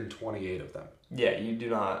 128 of them. Yeah, you do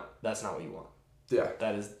not... that's not what you want. Yeah.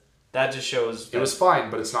 That just shows... it was fine,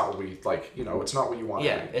 but it's not what we... it's not what you want.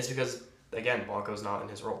 Yeah, it's because, again, Blanco's not in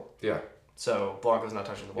his role. Yeah. So, Blanco's not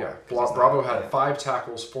touching the ball. Yeah, Bravo had 5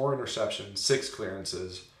 tackles, 4 interceptions, 6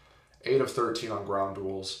 clearances, 8 of 13 on ground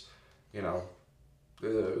duels. It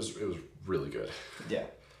was really good. Yeah.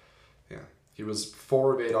 Yeah. He was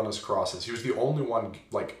 4 of 8 on his crosses. He was the only one,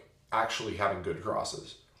 actually having good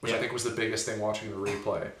crosses, which I think was the biggest thing watching the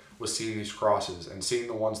replay, was seeing these crosses and seeing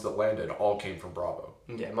the ones that landed all came from Bravo.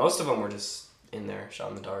 Yeah, most of them were just in there, shot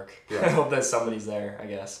in the dark. Yeah. I hope that somebody's there, I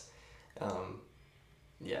guess.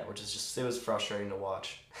 Yeah, which is just, it was frustrating to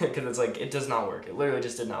watch. Because it's like, it does not work. It literally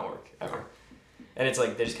just did not work, ever. No. And it's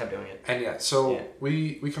like, they just kept doing it. And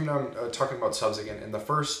we come down talking about subs again. In the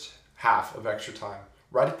first half of extra time,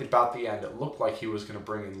 right at about the end, it looked like he was going to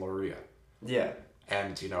bring in Loria. Yeah.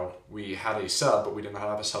 And, we had a sub, but we didn't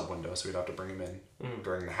have a sub window, so we'd have to bring him in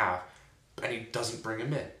during the half. And he doesn't bring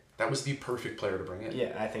him in. That was the perfect player to bring in.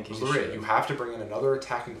 Yeah, I think he should. You have to bring in another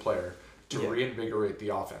attacking player to reinvigorate the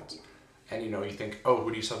offense. And, you think, who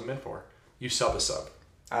do you sub him in for? You sub a sub.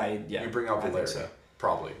 You bring out Valeri, so.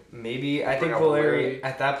 Probably. Maybe. I think Valeri,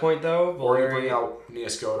 at that point, though, or you bring out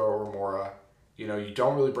Niascoto or Mora. You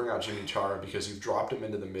don't really bring out Jimmy Chara because you've dropped him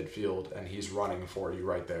into the midfield and he's running for you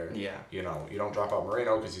right there. Yeah. You don't drop out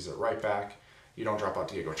Moreno because he's at right back. You don't drop out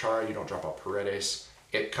Diego Chara. You don't drop out Paredes.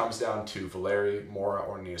 It comes down to Valeri, Mora,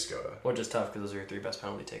 or Niascoto. Which is tough because those are your 3 best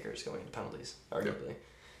penalty takers going into penalties, arguably. Yep.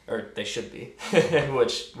 Or they should be,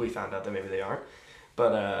 which we found out that maybe they aren't.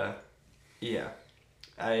 But,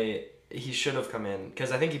 he should have come in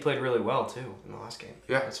because I think he played really well, too, in the last game.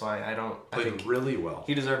 Yeah. That's why I think really well.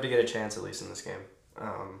 He deserved to get a chance, at least in this game.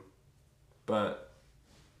 But,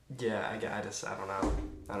 yeah, I don't know.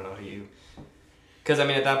 I don't know who you... Because,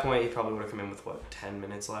 at that point, he probably would have come in with, 10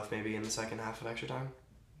 minutes left maybe in the second half of extra time?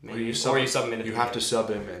 Maybe. Or you sub him in. You have to sub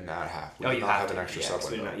him in that half. You have an extra sub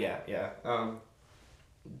window. Yeah.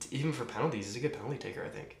 Even for penalties, he's a good penalty taker, I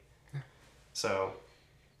think. Yeah. So,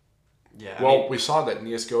 yeah. We saw that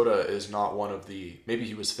Niascoto is not one of the... Maybe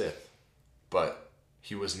he was 5th, but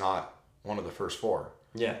he was not one of the first 4.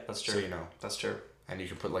 Yeah, that's true. So, That's true. And you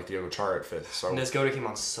can put, Diego Chara at 5th. So Niascoto came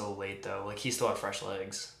on so late, though. He still had fresh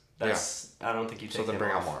legs. I don't think you take him So then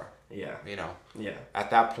bring out Mora. Yeah. Yeah.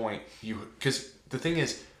 At that point, because the thing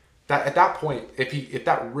is, that at that point, if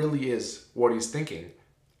that really is what he's thinking,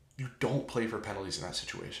 you don't play for penalties in that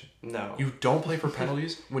situation. No. You don't play for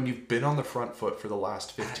penalties when you've been on the front foot for the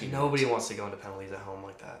last 15 Nobody wants to go into penalties at home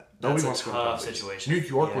like that. Nobody wants to go into penalties. Situation. New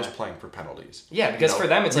York was playing for penalties. Yeah, because for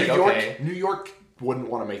them it's okay. New York wouldn't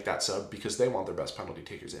want to make that sub because they want their best penalty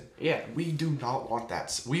takers in. Yeah. We do not want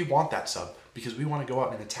that. We want that sub because we want to go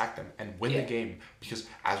out and attack them and win the game because,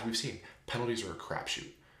 as we've seen, penalties are a crapshoot.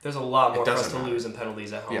 There's a lot more for us to lose in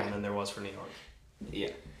penalties at home than there was for New York. Yeah.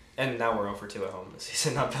 And now we're 0-2 at home this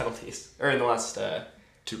season on penalties. Or in the last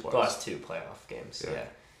 2 playoff games.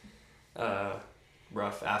 Yeah.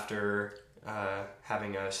 Rough after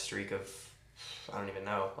having a streak of, I don't even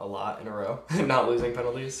know, a lot in a row. Not losing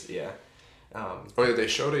penalties. Yeah. They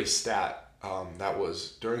showed a stat that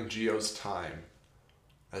was during Gio's time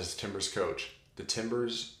as Timbers coach. The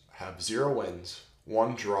Timbers have 0 wins,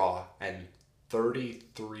 1 draw, and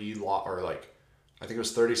 33 I think it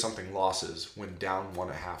was 30-something losses when down 1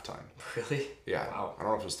 at halftime. Really? Yeah. Wow. I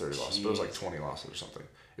don't know if it was 30 losses, but it was 20 losses or something.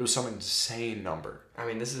 It was some insane number.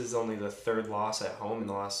 This is only the 3rd loss at home in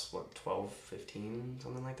the last, 12, 15,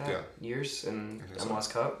 something like that? Yeah. Years in MLS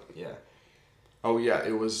Cup? Yeah. Oh, yeah.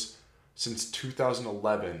 It was since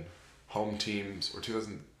 2011, home teams, or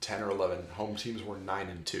 2010 or 11, home teams were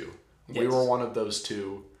 9-2. Yes. We were one of those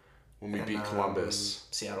 2 when we beat Columbus.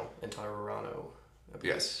 Seattle and Toronto.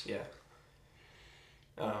 Yes. Yeah.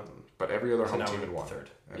 But every other home team had won. 3rd.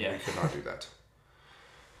 And we could not do that.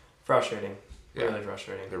 Frustrating. Yeah. Really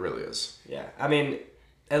frustrating. It really is. Yeah.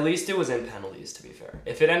 At least it was in penalties, to be fair.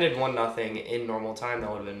 If it ended 1-0 in normal time,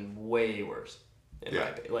 that would have been way worse. In my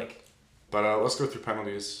opinion. But let's go through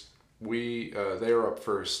penalties. They are up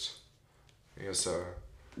first. I guess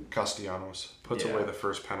Castellanos puts away the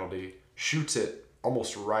first penalty, shoots it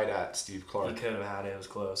almost right at Steve Clark. He could have had it. It was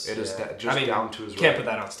close. It is just down to his right. Can't put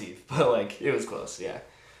that on Steve, but it was close. Yeah.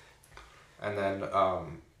 And then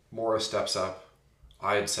Mora steps up.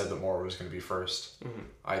 I had said that Mora was going to be first. Mm-hmm.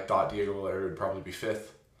 I thought Diego Valeri would probably be 5th.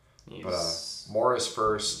 But Mora's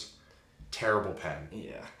first. Terrible pen.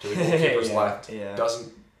 Yeah. To the goalkeeper's left. Yeah.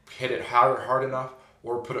 Doesn't hit it hard enough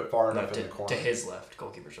or put it far enough in the corner. To his left,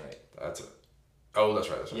 goalkeeper's right. That's it. Oh, that's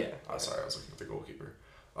right. Yeah. Oh, sorry, I was looking at the goalkeeper.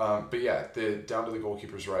 But yeah, down to the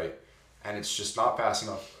goalkeeper's right, and it's just not fast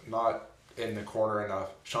enough, not in the corner enough.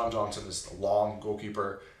 Sean Johnson is a long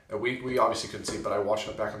goalkeeper. We obviously couldn't see it, but I watched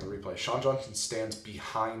it back on the replay. Sean Johnson stands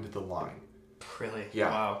behind the line. Really? Yeah.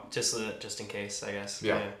 Wow. Just in case, I guess.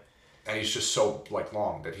 Yeah. And he's just so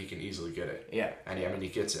long that he can easily get it. Yeah. And he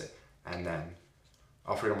gets it, and then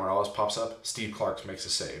Alfredo Morales pops up. Steve Clark makes a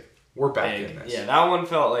save. We're back in this. Yeah, that one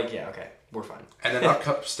felt okay, we're fine. And then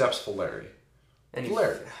up steps Valeri. And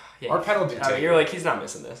Valeri, our penalty taker. You're he's not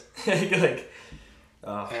missing this.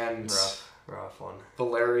 Oh, and rough one.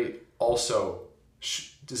 Valeri also,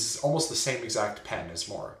 this is almost the same exact pen as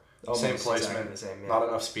Moore. Almost same placement, exactly the same, yeah. Not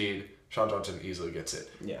enough speed. Sean Johnson easily gets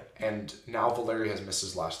it. Yeah. And now Valeri has missed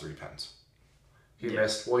his last 3 pens. He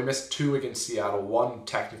missed 2 against Seattle. 1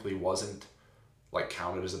 technically wasn't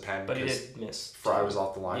counted as a pen. But he did miss. Fry was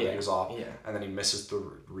off the line, but he was off. Yeah. And then he misses the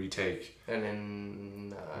retake. And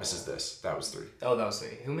then... misses this. That was 3. Oh, that was 3.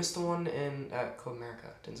 Who missed the one at Club America?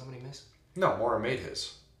 Didn't somebody miss? No, Mora made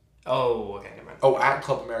his. Oh, okay, never mind. Oh, at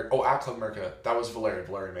Club America. That was Valeri.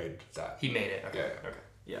 Valeri made that. He made it. Okay. Yeah. Okay.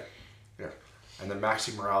 Yeah. Yeah. And then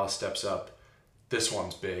Maxi Morales steps up. This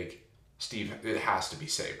one's big. Steve, it has to be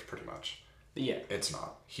saved pretty much. Yeah. It's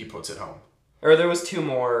not. He puts it home. Or there was 2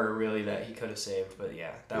 more really that he could have saved, but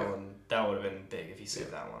that would have been big if he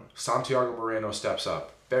saved that one. Santiago Moreno steps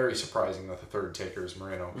up. Very surprising that the third taker is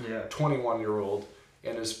Moreno. Yeah. 21-year-old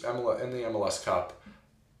in the MLS Cup.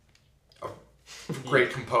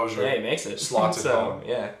 Great composure. Yeah, he makes it. Slots it home.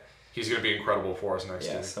 Yeah. He's going to be incredible for us next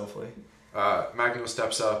year. Yes, hopefully. Magno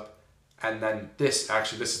steps up, and then this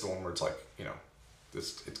is the one where it's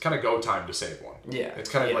it's kind of go time to save one. Yeah. It's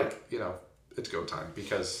kind of it's go time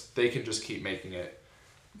because they can just keep making it,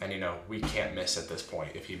 and we can't miss at this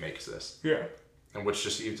point if he makes this. Yeah. And which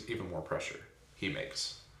just even more pressure he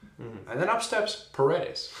makes. Mm-hmm. And then up steps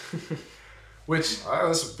Paredes, which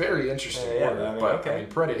that's a very interesting order.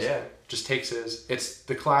 Paredes just takes his. It's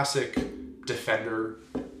the classic defender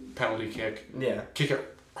penalty kick. Yeah. Kick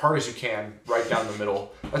it hard as you can, right down the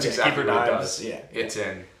middle. That's exactly what it does. Yeah. It's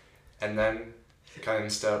in. And then kind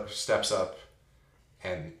of steps up,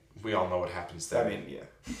 and we all know what happens there.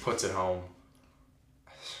 Puts it home.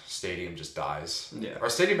 Stadium just dies. Yeah. Our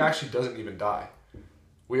stadium actually doesn't even die.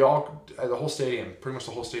 We all, the whole stadium, pretty much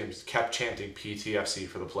the whole stadium kept chanting PTFC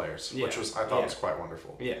for the players, which I thought was quite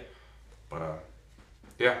wonderful. Yeah. But,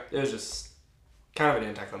 It was just kind of an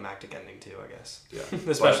anticlimactic ending too, I guess. Yeah.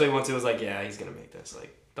 Especially once it was he's going to make this,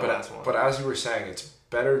 the last one. But as you were saying, it's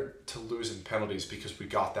better to lose in penalties because we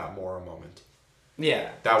got that Mora moment.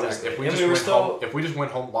 Yeah. That was, if we just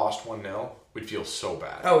went home, lost 1-0, we'd feel so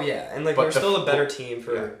bad. Oh, yeah. And, we're still a better team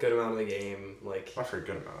for a good amount of the game. Not for a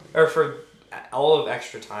good amount of the game. Or for all of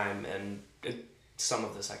extra time and some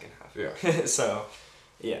of the second half. Yeah. So,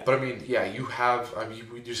 yeah. But, you have,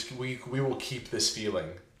 we will keep this feeling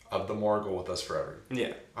of the Mora goal with us forever.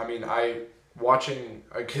 Yeah.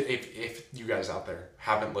 If you guys out there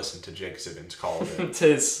haven't listened to Jake Sibbins' call of it,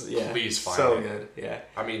 please find it. So good, yeah.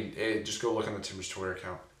 Just go look on the Timbers Twitter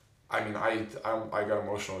account. I got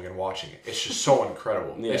emotional again watching it. It's just so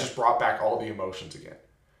incredible. Yeah. It just brought back all the emotions again.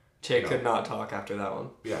 Jake could not talk after that one.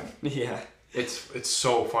 Yeah. Yeah. It's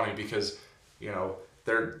so funny because,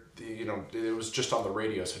 it was just on the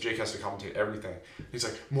radio, so Jake has to commentate everything. He's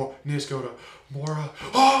like, Niasgoda, Mora,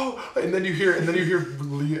 oh! And then you hear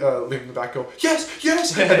Liam in the back go, yes!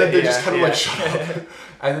 And then they just kind of shut up.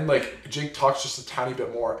 And then Jake talks just a tiny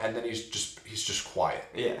bit more, and then he's just quiet.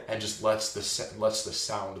 Yeah. And just lets the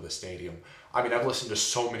sound of the stadium. I've listened to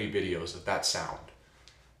so many videos of that sound.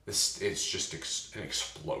 It's just an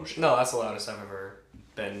explosion. No, that's the loudest I've ever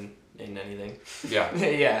been in anything. Yeah.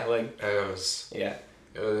 Yeah, it was. Yeah.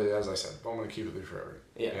 As I said, I'm gonna keep it there forever.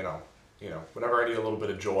 Yeah. Whenever I need a little bit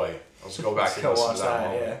of joy, I'll just go back and listen to that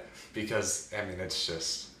moment. Yeah. Because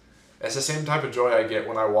it's the same type of joy I get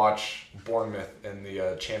when I watch Bournemouth in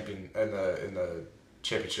the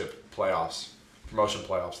championship playoffs, promotion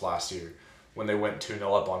playoffs last year, when they went 2-0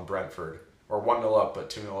 up on Brentford, or 1-0 up but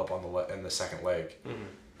 2-0 up in the second leg,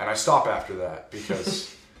 and I stop after that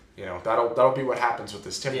because. That'll be what happens with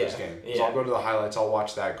this Timbers game. So I'll go to the highlights, I'll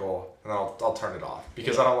watch that goal, and I'll turn it off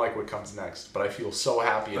because I don't like what comes next. But I feel so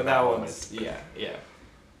happy in that moment. Yeah.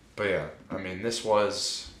 But this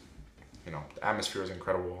was, the atmosphere was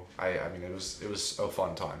incredible. It was a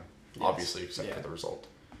fun time, obviously, except for the result.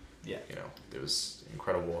 Yeah. It was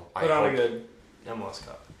incredible. Put on a good MLS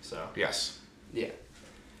Cup. So. Yes. Yeah.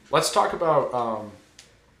 Let's talk about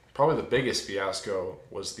probably the biggest fiasco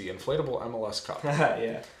was the inflatable MLS Cup.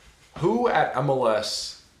 Yeah. Who at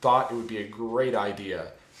MLS thought it would be a great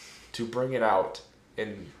idea to bring it out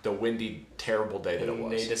in the windy, terrible day that it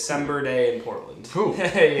was? A December day in Portland. Who?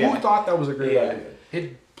 Who thought that was a great idea?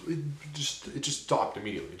 It just stopped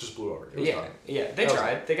immediately. It just blew over. It was done. Yeah. They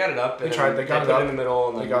tried. They got it up. They got it up in the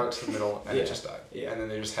middle. And they got it to the middle, and it just died. Yeah. And then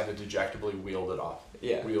they just had to dejectably wheeled it off.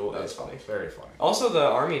 Yeah, that's funny. Very funny. Also, the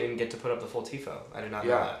Army didn't get to put up the full tifo. I did not know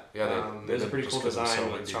that. Yeah, there's a pretty cool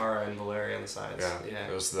design with Chara and Valeri on the sides. Yeah.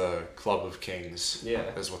 It was the Club of Kings. Yeah,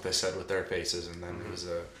 is what they said with their faces, and then it was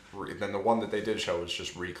then the one that they did show was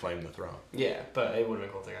just reclaim the throne. Yeah, but it would have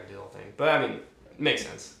been cool if they got to do the whole thing. But makes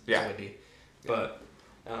sense. Yeah. But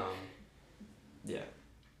Yeah.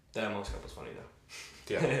 The MLS Cup was funny,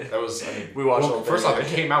 though. Yeah, that was, I mean... we watched all first off, it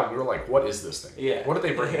came out and we were like, what is this thing? Yeah. What did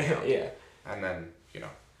they bring out? Yeah. And then,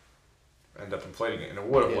 end up inflating it. And it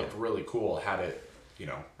would have looked really cool had it,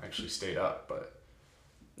 actually stayed up, but...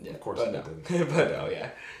 Yeah, of course it didn't. But no, yeah.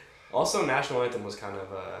 Also, national anthem was kind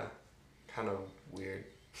of weird.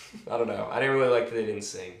 I don't know. I didn't really like that they didn't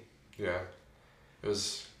sing. Yeah. It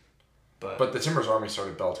was... But the Timbers Army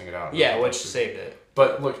started belting it out. Yeah, which saved it.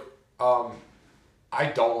 But look, I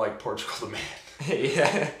don't like Portugal the Man.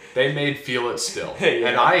 Yeah. They made Feel It Still. Yeah.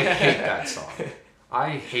 And I hate that song.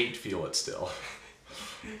 I hate Feel It Still.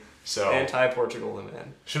 So Anti-Portugal the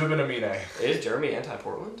Man. Should have been a Mine. Is Germany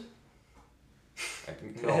anti-Portland?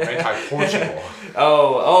 No, anti-Portugal.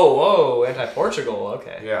 Oh, anti-Portugal.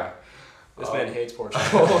 Okay. Yeah. This man hates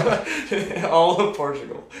Portugal. All of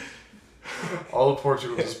Portugal. All of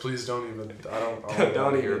Portugal. Just please don't even. I don't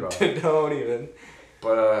want to hear about it. Don't even.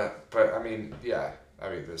 But I mean, yeah. I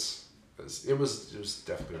mean, it was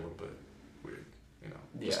definitely a little bit weird,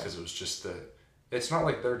 just because it was just it's not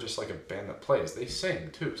like they're just like a band that plays. They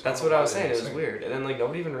sing too. So that's what I was saying. It was weird, and then like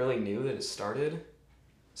nobody even really knew that it started.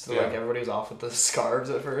 So like everybody was off with the scarves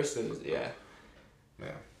at first. It was Yeah.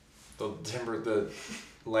 The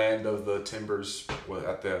land of the Timbers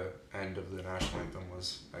at the end of the national anthem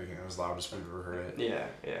was as loud as we've ever heard it. Yeah.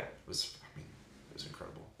 It was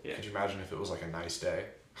incredible. Yeah. Could you imagine if it was like a nice day?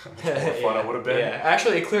 How much more fun it would have been. Yeah.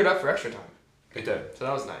 Actually, it cleared up for extra time. It did. So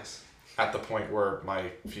that was nice. At the point where my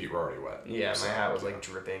feet were already wet. Yeah, my hat was like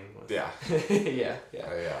dripping. Yeah. Yeah.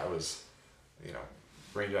 I was,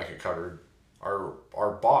 rain jacket covered.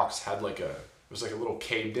 Our box had it was like a little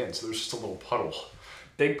caved in, so there was just a little puddle.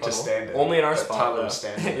 Big puddle. To stand in. Only in our spot. Tyler was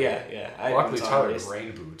standing in. Yeah. Luckily, Tyler had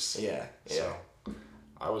rain boots. Yeah. So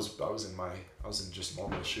I was in just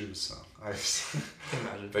normal shoes, so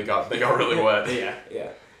they got really wet. Yeah.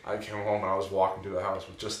 I came home and I was walking through the house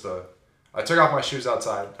with just I took off my shoes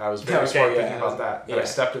outside. I was very smart thinking about that. And I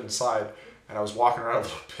stepped inside and I was walking around a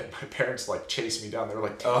little bit. My parents chased me down. They were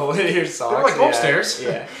like, "Oh, your socks." They were like, "Go upstairs.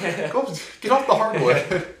 Yeah. Get off the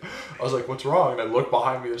hardwood." I was like, "What's wrong?" And I looked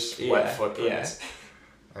behind me. There's wet footprints.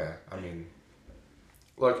 Yeah. I mean,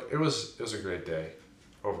 look, it was a great day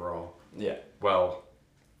overall. Yeah. Well,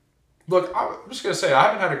 look, I'm just gonna say I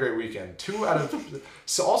haven't had a great weekend.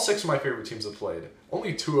 All 6 of my favorite teams have played.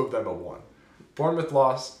 Only 2 of them have won. Bournemouth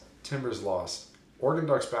lost. Timbers lost. Oregon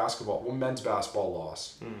Ducks men's basketball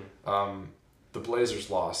lost. The Blazers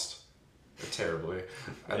lost terribly.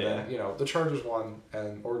 And then, the Chargers won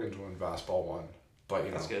and Oregon's women's basketball won. But,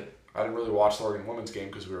 That's good. I didn't really watch the Oregon women's game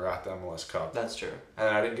because we were at the MLS Cup. That's true. And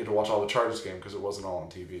I didn't get to watch all the Chargers game because it wasn't all on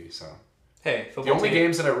TV, so. Hey, football the only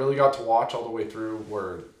games that I really got to watch all the way through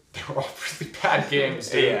they were all really bad games,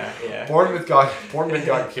 dude. Yeah. Bournemouth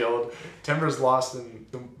got killed. Timbers lost in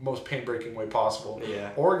the most pain-breaking way possible.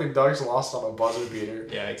 Yeah. Oregon Ducks lost on a buzzer beater.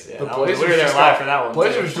 Yeah. The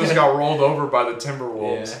Blazers just got rolled over by the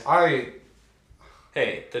Timberwolves. Yeah.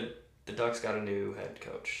 Hey, the Ducks got a new head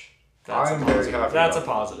coach. I'm very happy. That's a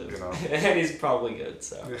positive. And he's probably good,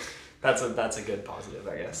 so that's a good positive,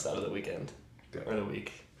 I guess, out of the weekend. Yeah. Or the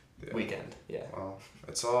week. Yeah. Weekend, yeah. Well,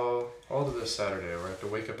 it's all to this Saturday. We have to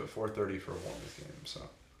wake up at 4:30 for a Bournemouth game, so.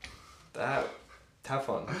 Have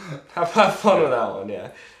fun. Have fun with that one,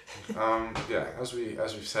 yeah. As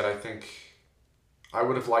we've said, I think I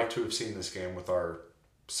would have liked to have seen this game with our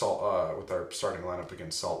starting lineup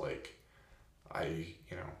against Salt Lake. I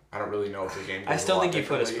don't really know if the game goes I still think you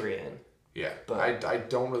put Esprit in. Yeah, but I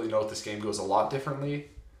don't really know if this game goes a lot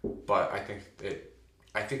differently, but I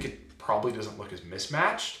think it probably doesn't look as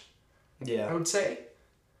mismatched. Yeah. I would say.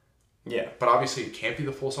 Yeah. But obviously it can't be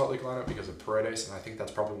the full Salt Lake lineup because of Paredes, and I think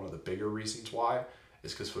that's probably one of the bigger reasons why,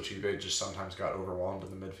 is because Fuchibe just sometimes got overwhelmed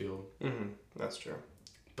in the midfield. Mm-hmm. That's true.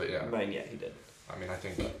 But yeah. Yeah, he did. I mean, I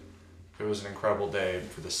think it was an incredible day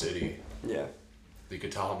for the city. Yeah. You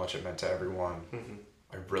could tell how much it meant to everyone. Mm-hmm.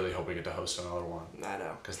 I really hope we get to host another one. I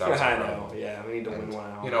know. Because that was incredible. I know. Yeah, we need to win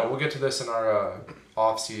one out. We'll get to this in our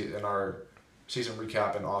season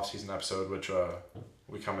recap and off-season episode, which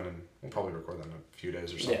we come in and we'll probably record that in a few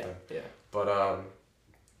days or something. Yeah. But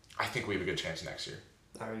I think we have a good chance next year.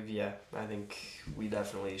 I think we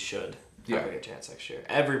definitely should have a good chance next year.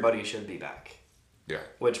 Everybody should be back. Yeah.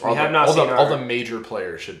 Which we have not seen. All the major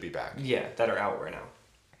players should be back. Yeah, that are out right now.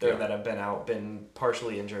 That have been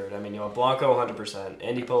partially injured. I mean, Blanco 100%.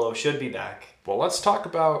 Andy Polo should be back. Well, let's talk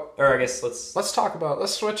about... Or I guess let's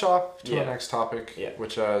switch off to our next topic, yeah.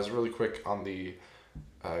 which is really quick on the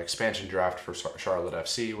expansion draft for Charlotte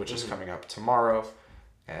FC, which is coming up tomorrow.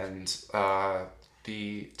 And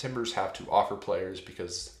the Timbers have to offer players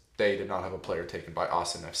because they did not have a player taken by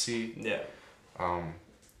Austin FC. Yeah.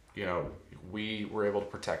 we were able to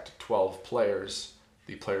protect 12 players.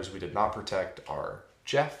 The players we did not protect are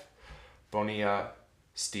Jeff, Bonilla,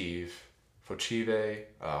 Steve, Fochive,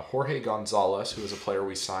 Jorge Gonzalez, who was a player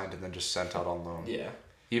we signed and then just sent out on loan. Yeah.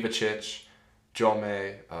 Ivacic,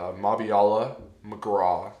 Jome, Mabiala,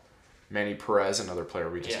 McGraw, Manny Perez, another player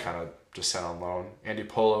we just kind of just sent on loan. Andy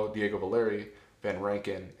Polo, Diego Valeri, Van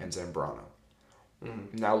Rankin, and Zambrano.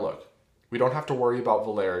 Mm-hmm. Now look, we don't have to worry about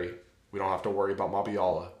Valeri. We don't have to worry about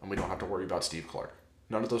Mabiala, and we don't have to worry about Steve Clark.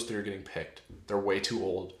 None of those three are getting picked. They're way too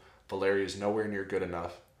old. Valeri is nowhere near good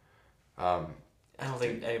enough. I don't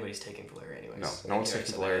think anybody's taking Valeri anyways. No one's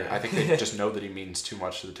taking Valeri. I think they just know that he means too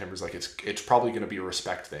much to the Timbers. Like it's probably going to be a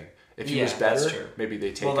respect thing. If he was better, maybe they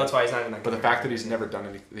take him. Well, that's why he's not in that. But the fact that he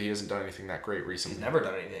hasn't done anything that great recently. He's never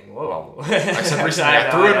done anything. Whoa. Well, I said recently.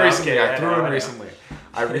 I threw in recently.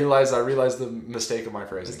 I realized the mistake of my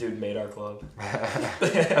phrasing. This dude made our club.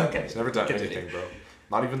 Okay. He's never done anything, bro.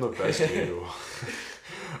 Not even the best you.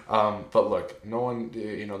 But look, no one,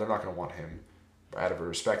 they're not going to want him out of a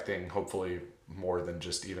respect thing, hopefully more than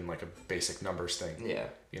just even like a basic numbers thing. Yeah.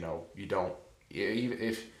 You don't,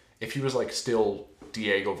 if he was like still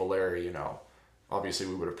Diego Valeri, obviously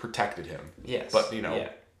we would have protected him. Yes. But,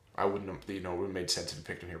 I wouldn't have, it would have made sense if you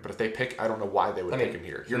picked him here. But if they pick, I don't know why they would pick him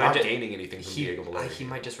here. You're not gaining anything from Diego Valeri. He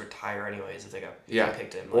might just retire anyways if they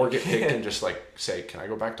picked him. Or get picked and just say, can I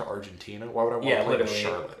go back to Argentina? Why would I want to play with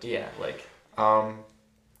Charlotte? Yeah,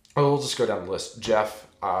 we'll just go down the list. Jeff,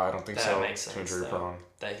 I don't think so. That makes sense. Injury prone.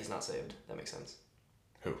 That he's not saved. That makes sense.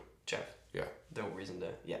 Who? Jeff. Yeah. No reason to.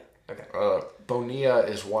 Yeah. Okay. Bonilla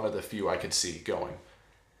is one of the few I could see going.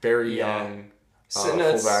 Very young.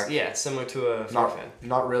 Fullback. Yeah, similar to a Farfan.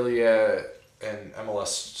 Not really an MLS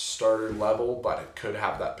starter level, but it could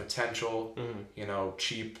have that potential. Mm-hmm.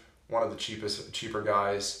 Cheap. One of the cheaper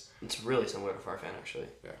guys. It's really similar to Farfan, actually.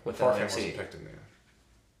 Yeah. With Farfan wasn't picked in there.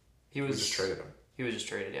 We just traded him. He was just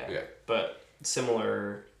traded, yeah. Yeah. But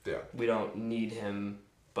similar. Yeah. We don't need him,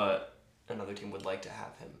 but another team would like to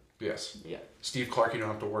have him. Yes. Yeah. Steve Clark, you don't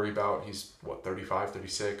have to worry about. He's, 35,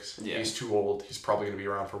 36? Yeah. He's too old. He's probably going to be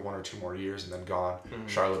around for 1 or 2 more years and then gone. Mm-hmm.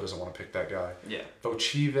 Charlotte doesn't want to pick that guy. Yeah.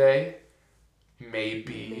 Fochive,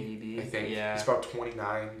 maybe. I think. Yeah. He's about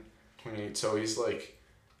 29, 28. So he's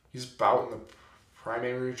about in the prime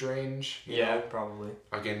age range. Probably.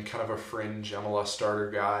 Again, kind of a fringe MLS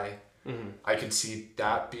starter guy. Mm-hmm. I could see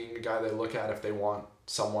that being a guy they look at if they want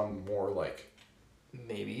someone more like...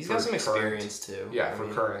 Maybe. He's got some experience too. Yeah,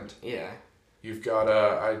 current. Yeah. You've got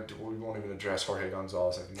we won't even address Jorge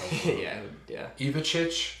Gonzalez. I have no clue. Yeah.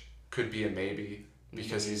 Ivacic could be a maybe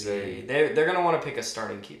because he's a... They're going to want to pick a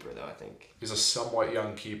starting keeper though, I think. He's a somewhat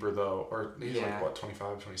young keeper though. Or he's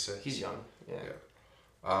 25, 26? He's young.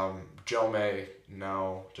 Yeah. Jome,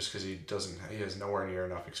 no. Just because he has nowhere near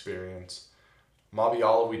enough experience.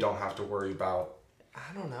 Mabiala, we don't have to worry about.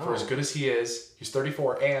 I don't know. For as good as he is, he's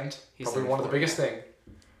 34, and he's probably one of the biggest thing.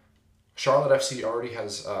 Charlotte FC already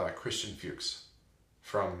has Christian Fuchs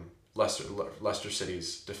from Leicester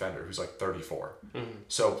City's defender, who's 34. Mm-hmm.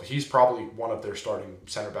 So he's probably one of their starting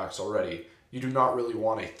center backs already. You do not really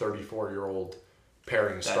want a 34-year-old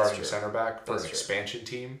pairing starting center back for an expansion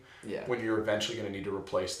team when you're eventually going to need to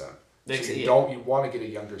replace them. So you want to get a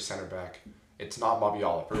younger center back. It's not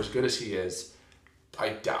Mabiala. For as good as he is,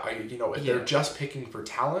 if they're just picking for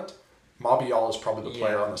talent, Mabiala is probably the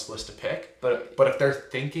player on this list to pick. But if they're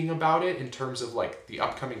thinking about it in terms of the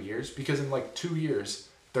upcoming years, because in 2 years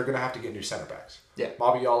they're gonna have to get new center backs. Yeah.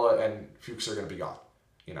 Mabiala and Fuchs are gonna be gone.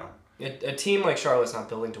 A team like Charlotte's not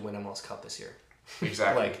building to win MLS Cup this year.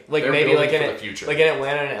 Exactly. Maybe in the future. Like in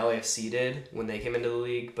Atlanta and LAFC did when they came into the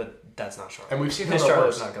league, but that's not Charlotte. And we've seen how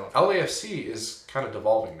Charlotte's not going. LAFC is kind of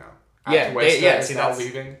devolving now.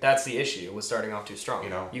 Leaving. That's the issue with starting off too strong.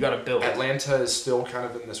 You got to build. Atlanta is still kind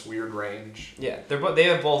of in this weird range. Yeah, they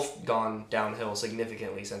have both gone downhill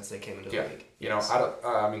significantly since they came into the league. Not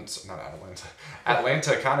Atlanta.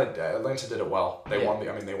 Atlanta did it well. They won the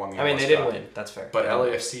MLS Cup. They did win. That's fair. But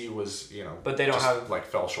LAFC was But they don't have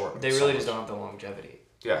fell short. They really just don't have the longevity.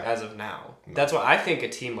 Yeah. As of now, that's why I think a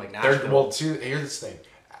team like Nashville. Here's the thing.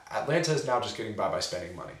 Atlanta is now just getting by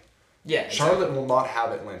spending money. Yeah, Charlotte will not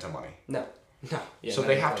have Atlanta money. No. Yeah, so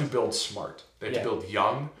they have to build smart. They have to build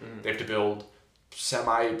young. Mm-hmm. They have to build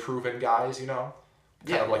semi-proven guys, kind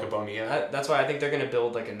of like a Bonilla. That's why I think they're going to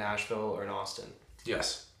build like a Nashville or an Austin.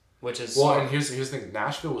 Yes. Which is and here's the thing.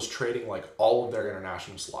 Nashville was trading all of their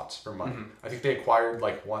international slots for money. Mm-hmm. I think they acquired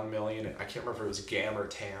 $1 million. I can't remember if it was Gam or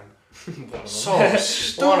Tam. So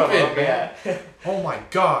stupid, man. Oh my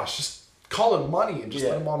gosh. Just call it money and just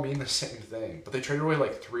let them all mean the same thing. But they traded away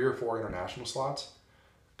 3 or 4 international slots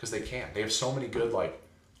because they can't. They have so many good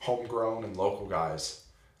homegrown and local guys.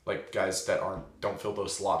 like guys that don't fill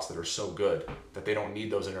those slots that are so good that they don't need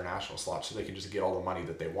those international slots, so they can just get all the money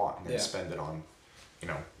that they want and then spend it on,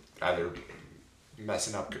 either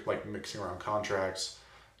messing up, like mixing around contracts,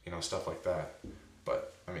 stuff like that.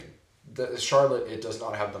 But I mean, Charlotte, it does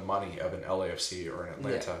not have the money of an LAFC or an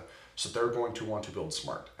Atlanta, so they're going to want to build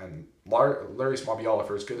smart. And Larry Mabiala,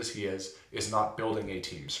 for as good as he is not building a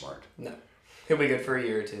team smart. No, he'll be good for a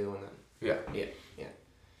year or two, and then yeah.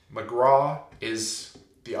 McGraw is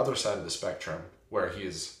the other side of the spectrum, where he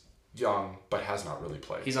is young but has not really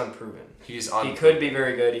played. He's unproven. He could be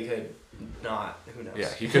very good. He could not. Who knows?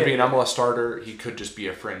 Yeah, he could be an MLS starter. He could just be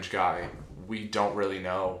a fringe guy. We don't really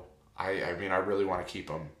know. I mean, I really want to keep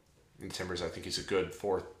him in Timbers. I think he's a good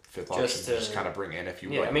 4th, 5th option to just kind of bring in if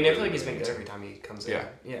you. Yeah, I mean, I feel like he's been good every time he comes in.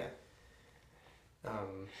 Yeah.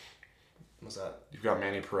 What's that? You've got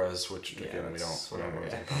Manny Perez, which again we don't know.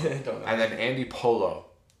 Don't know. And then Andy Polo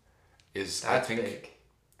is big.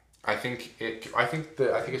 I think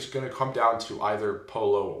it's going to come down to either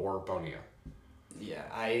Polo or Bonilla. Yeah,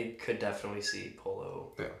 I could definitely see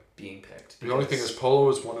Polo being picked. The only thing is Polo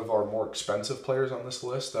is one of our more expensive players on this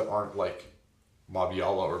list that aren't like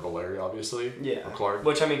Mabiala or Valeri, obviously. Yeah. Or Clark.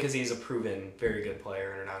 Which, I mean, because he's a proven very good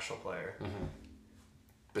player, international player. Mm-hmm.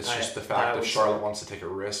 It's just the fact that Charlotte wants to take a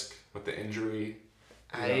risk with the injury.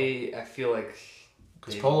 I feel like...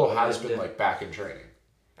 Because Polo has been like back in training.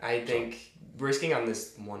 I think risking on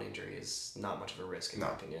this one injury is not much of a risk, in my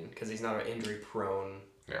opinion. Because he's not an injury-prone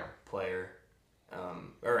player.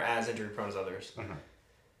 Or as injury-prone as others. Mm-hmm.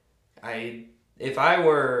 If I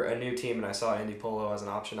were a new team and I saw Andy Polo as an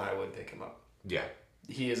option, I would pick him up. Yeah.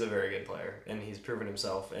 He is a very good player, and he's proven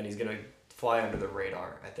himself, and he's going to fly under the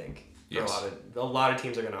radar, I think. Yes. A lot of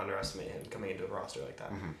teams are going to underestimate him coming into a roster like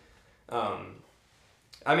that. Mm-hmm.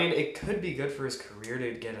 I mean, it could be good for his career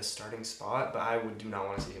to get a starting spot, but I do not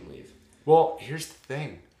want to see him leave. Well, here's the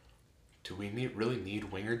thing. Do we really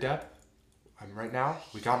need winger depth? Right now,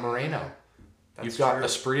 we got Moreno. You've got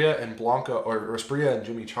Asprilla and Blanca, or Asprilla and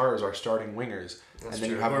Jimmy Char as our starting wingers, and then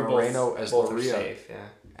you have Moreno as Loria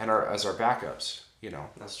and as our backups.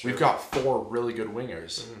 That's true. We've got 4 really good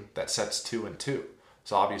wingers that sets 2 and 2.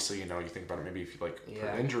 So obviously, you think about it, maybe if you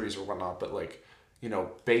for injuries or whatnot, but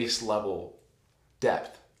base level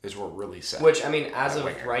depth is what really set. Which, I mean, as of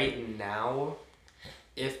right now,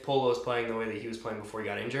 if Polo's playing the way that he was playing before he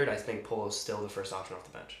got injured, I think Polo's still the first option off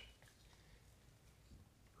the bench.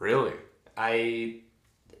 Really? I'd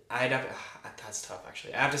have... That's tough,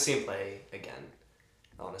 actually. I have to see him play again,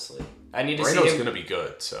 honestly. I need to see him... Moreno's going to be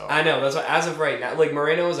good, so... I know, that's why, as of right now,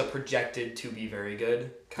 Moreno is a projected to be very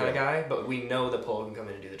good kind of guy, but we know that Polo can come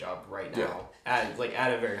in and do the job right now at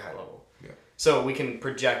a very high level. Yeah. So we can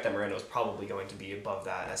project that Moreno's probably going to be above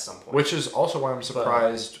that at some point. Which is also why I'm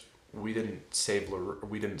surprised we didn't save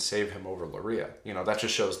him over Loria. That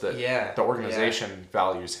just shows that the organization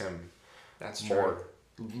values him more. True.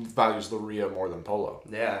 Values Loria more than Polo.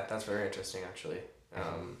 Yeah, that's very interesting, actually.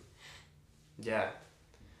 Yeah.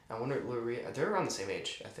 I wonder, Loria, they're around the same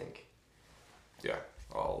age, I think. Yeah.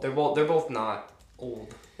 They're both not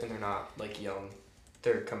old, and they're not, young.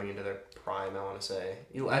 They're coming into their prime, I want to say.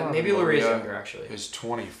 Maybe Loria's younger, actually. Is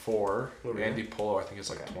 24. Andy Polo, I think, is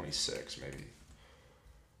 26, maybe.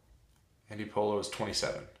 Andy Polo is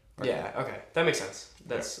 27. Right? Yeah, okay. That makes sense.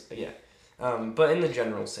 That's, but in the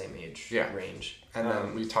general same age range. And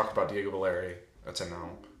then we talked about Diego Valeri. That's a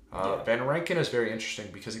no. Van Rankin is very interesting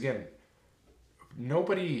because, again,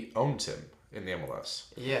 nobody owns him in the MLS.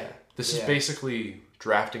 Yeah. This is basically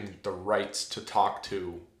drafting the rights to talk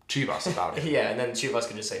to Chivas about it. And then Chivas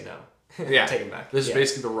can just say no. Take him back. This is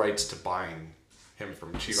basically the rights to buying him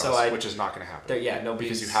from Chivas, which is not going to happen.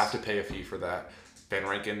 Because you have to pay a fee for that. Van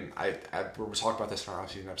Rankin, we were talking about this in our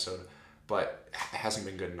off-season episode, but it hasn't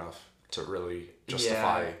been good enough to really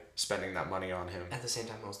justify spending that money on him. At the same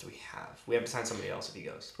time, what else do we have? We have to sign somebody else if he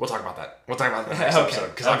goes. We'll talk about that. We'll talk about that next episode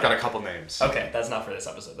because I've got a couple names. Okay, that's not for this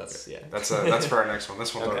episode. That's that's for our next one.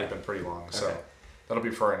 This one's already been pretty long, so that'll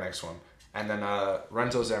be for our next one. And then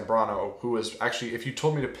Renzo Zambrano, who is actually, if you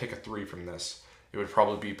told me to pick a 3 from this, it would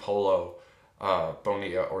probably be Polo,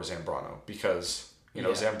 Bonilla, or Zambrano because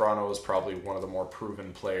Zambrano is probably one of the more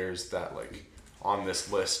proven players that on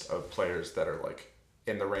this list of players that are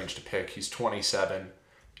in the range to pick. He's 27.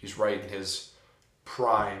 He's right in his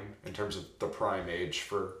prime in terms of the prime age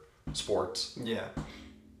for sports. Yeah.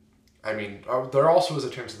 I mean, there also is a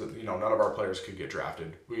chance that none of our players could get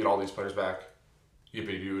drafted. We get all these players back.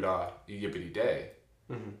 Yippity day.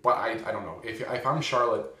 Mm-hmm. But I don't know if I'm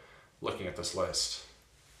Charlotte looking at this list,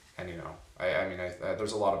 and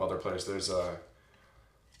there's a lot of other players. There's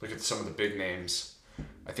look at some of the big names.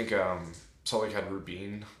 I think Salt Lake had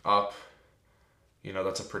Rubin up.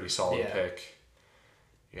 that's a pretty solid pick.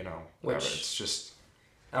 Whatever. It's just...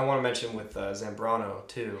 I want to mention with Zambrano,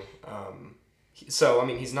 too.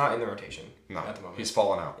 He's not in the rotation at the moment. He's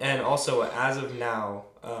fallen out. And also, as of now,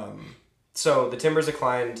 so the Timbers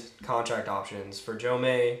declined contract options for Joe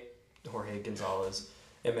May, Jorge Gonzalez,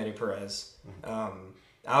 and Manny Perez.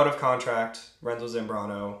 Out of contract, Renzo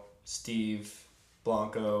Zambrano, Steve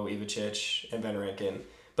Blanco, Ivacic, and Van Rankin.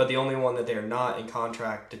 But the only one that they're not in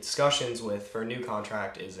contract discussions with for a new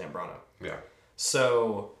contract is Zambrano. Yeah.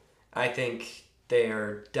 So I think they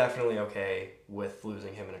are definitely okay with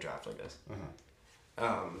losing him in a draft like this.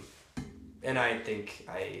 And I think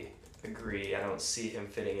I agree. I don't see him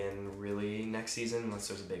fitting in really next season unless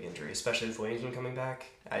there's a big injury, especially with Williamson coming back.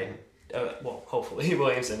 Hopefully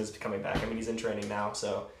Williamson is coming back. I mean, he's in training now,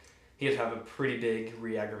 so he'd have a pretty big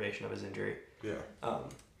re-aggravation of his injury. Yeah.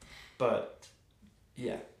 But,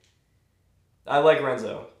 yeah. I like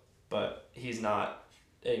Renzo, but he's not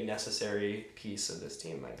a necessary piece of this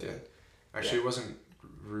team, I think. Yeah. Actually, it wasn't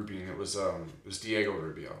Rubin. It was Diego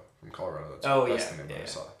Rubio from Colorado. That's the name that I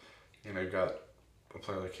saw. You've got a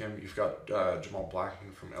player like him. You've got Jamal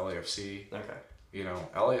Blackman from LAFC. Okay.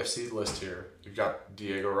 LAFC list here. You've got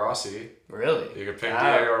Diego Rossi. Really? You could pick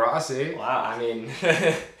Diego Rossi. Wow, I mean,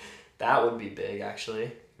 that would be big,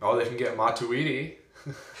 actually. Oh, they can get Matuidi.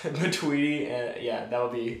 Matuidi, that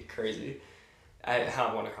would be crazy. I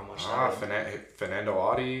wonder how much that would. Fernando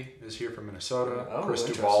Adi is here from Minnesota. Oh, Chris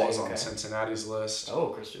Duval is on Cincinnati's list. Oh,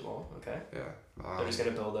 Chris Duval, okay. Yeah. They're just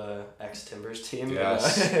going to build a ex-Timbers team in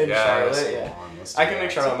Charlotte. Yeah. I can make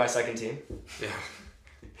Charlotte my second team. Yeah.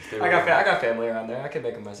 I got family around there. I can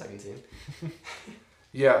make them my second team.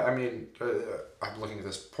 Yeah, I mean, I'm looking at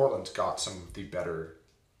this. Portland's got some of the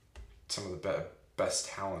best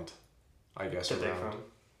talent, I guess, around.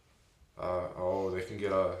 They can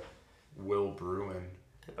get a Will Bruin.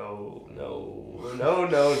 Oh, no.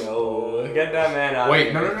 Get that man out of here.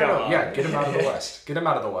 Wait, no. Yeah, get him out of the West. Get him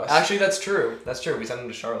out of the West. Actually, that's true. We sent him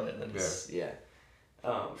to Charlotte.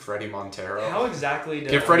 Freddie Montero. How exactly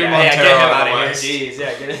get Freddie Montero get him out of here. Jeez,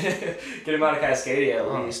 get him out of Cascadia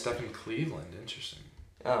at least. Step in Cleveland. Interesting.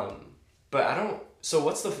 But I don't.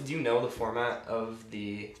 So do you know the format of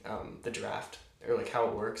the draft or like how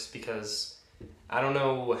it works? Because I don't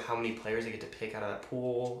know how many players they get to pick out of that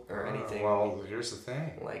pool or anything. Well, here's the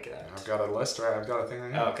thing. Like that. I've got a list, right? I've got a thing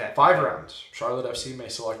on here. Okay. 5 rounds. Charlotte FC may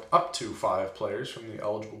select up to 5 players from the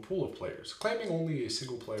eligible pool of players, claiming only a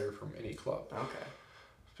single player from any club. Okay.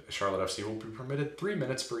 Charlotte FC will be permitted 3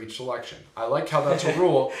 minutes for each selection. I like how that's a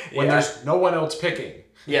rule when there's no one else picking.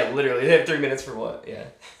 Yeah, literally. They have 3 minutes for what? Yeah.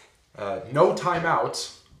 No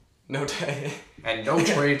timeouts. No time. And no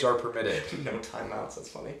trades are permitted. No timeouts. That's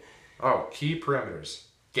funny. Oh, key parameters.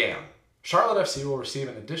 GAM. Charlotte FC will receive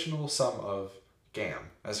an additional sum of GAM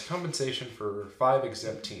as compensation for 5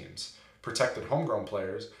 exempt teams, protected homegrown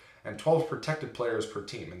players, and 12 protected players per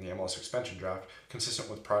team in the MLS expansion draft, consistent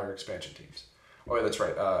with prior expansion teams. Oh, yeah, that's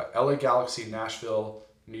right. LA Galaxy, Nashville,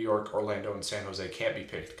 New York, Orlando, and San Jose can't be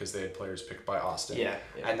picked because they had players picked by Austin. Yeah.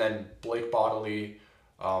 And then Blake Bodley,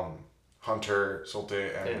 Hunter,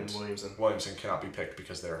 Solte, and Williamson cannot be picked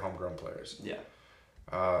because they're homegrown players. Yeah.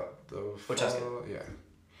 Which is good. Yeah.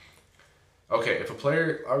 Okay, if a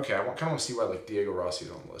player... Okay, I kind of want to see why Diego Rossi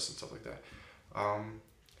is on the list and stuff like that.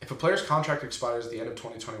 If a player's contract expires at the end of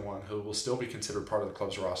 2021, he will still be considered part of the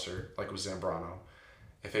club's roster, like with Zambrano.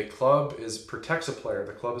 If a club protects a player,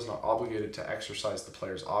 the club is not obligated to exercise the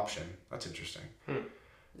player's option. That's interesting.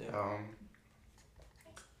 Yeah.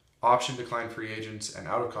 Option declined free agents and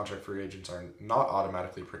out-of-contract free agents are not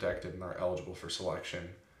automatically protected and are eligible for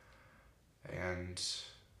selection. And...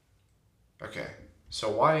 Okay.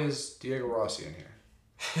 So why is Diego Rossi in here?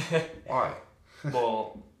 Why?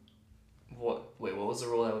 Well... What was the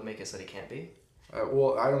rule that would make it so that he can't be?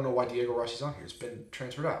 Well, I don't know why Diego Rossi's on here. He's been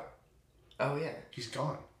transferred out. Oh, yeah. He's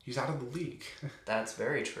gone. He's out of the league. That's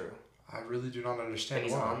very true. I really do not understand and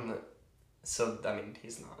he's why. on the... So, I mean,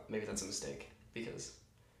 he's not. Maybe that's a mistake. Because...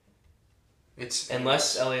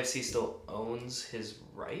 Unless LAFC still owns his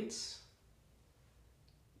rights?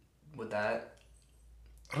 Would that...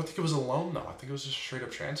 I don't think it was a loan, though. I think it was just a straight-up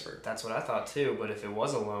transfer. That's what I thought, too. But if it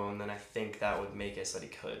was a loan, then I think that would make it so that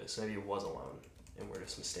he could. So maybe it was a loan, and we're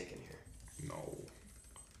just mistaken here. No.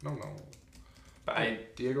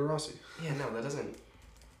 But Diego Rossi. Yeah, no, that doesn't...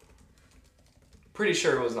 Pretty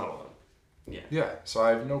sure it was not a loan. Yeah. Yeah, so I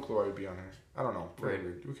have no clue why he'd be on here. I don't know. Right.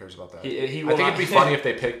 Who cares about that? I think it'd be funny if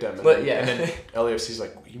they picked him, and then LAFC's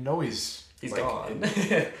like, he's gone.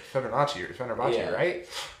 Fenerbahce, right?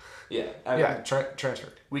 Yeah.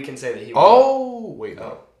 Transferred. We can say that he... Wait,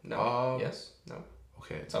 no. No. Yes? No?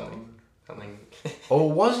 Okay, it's something. it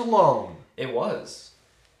was a loan. It was.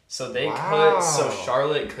 So they Wow. could. So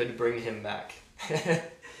Charlotte could bring him back if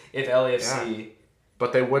LAFC. Yeah.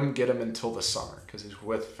 But they wouldn't get him until the summer because he's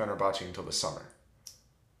with Fenerbahce until the summer.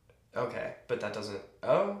 Okay, but that doesn't.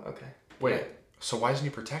 Oh, okay. Wait. Yeah. So why isn't he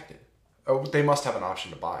protected? Oh, they must have an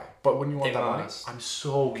option to buy. But when you want They that must. money, I'm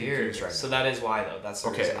so Weird. confused right So now. that is why though. That's the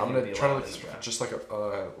Okay, reason I'm he'd gonna be try to allowed look in the draft. just like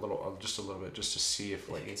just a little bit, just to see if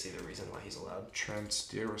You like can see the reason why he's allowed.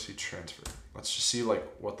 Diego Rossi transfer. Let's just see like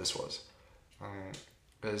what this was.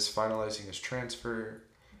 Is finalizing his transfer.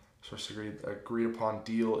 Source agreed upon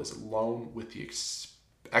deal is loan with the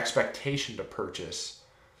expectation to purchase.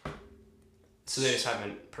 So they just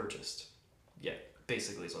haven't purchased yet.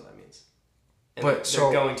 Basically, is what that means. And But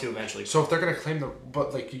they're going to eventually. So if they're gonna claim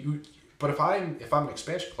but if I'm an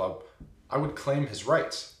expansion club, I would claim his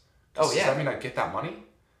rights. Oh yeah. Does that mean I get that money?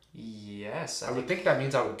 Yes, I would think that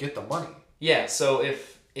means I would get the money. Yeah. So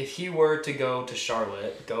if he were to go to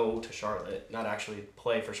Charlotte, not actually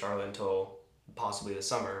play for Charlotte until possibly the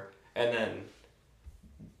summer, and then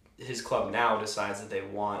his club now decides that they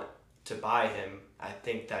want to buy him, I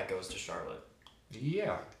think that goes to Charlotte.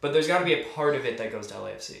 Yeah. But there's got to be a part of it that goes to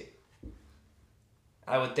LAFC.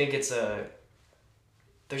 I would think it's a.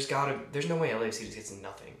 There's no way LAFC just gets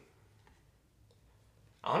nothing.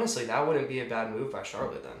 Honestly, that wouldn't be a bad move by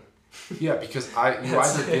Charlotte then. Yeah, because you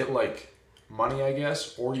either get like money, I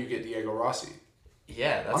guess, or you get Diego Rossi.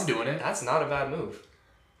 Yeah, I'm doing it. That's not a bad move.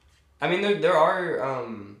 I mean, there are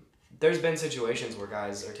there's been situations where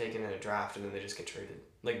guys are taken in a draft and then they just get traded,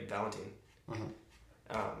 like Valentin,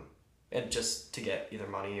 and just to get either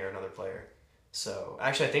money or another player. So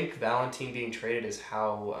actually, I think Valentin being traded is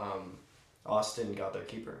how Austin got their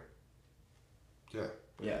keeper. Yeah.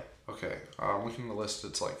 Yeah. Okay. Looking at the list,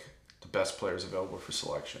 it's like the best players available for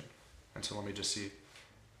selection, and so let me just see.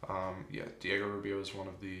 Yeah, Diego Rubio is one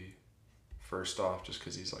of the first off, just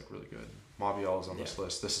because he's like really good. Mabiala is on this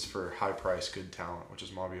list. This is for high price, good talent, which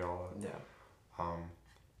is Mabiala. Yeah.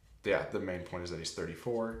 Yeah, the main point is that he's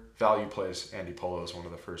 34. Value plays. Andy Polo is one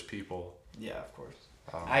of the first people. Yeah, of course.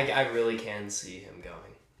 I really can see him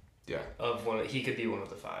going. Yeah. He could be one of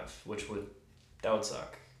the five, that would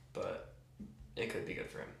suck, but it could be good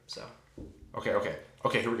for him. So. Okay.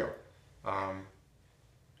 Here we go.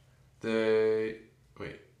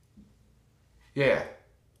 Yeah.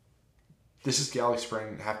 This is Galley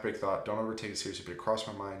Spring, half big thought. Don't ever take it seriously, but it crossed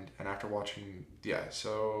my mind. And after watching, we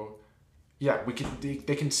can.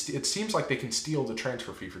 They can. It seems like they can steal the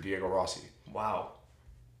transfer fee for Diego Rossi. Wow.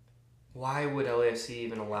 Why would LAFC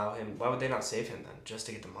even allow him? Why would they not save him then, just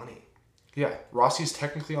to get the money? Yeah, Rossi is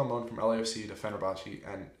technically on loan from LAFC to Fenerbahce,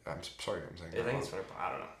 and I'm sorry, I'm saying. I think it's Fenerbahce. I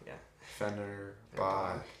don't know. Yeah.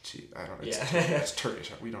 Fenerbahce. I don't know. Yeah. It's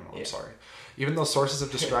Turkish. We don't know. I'm sorry. Even though sources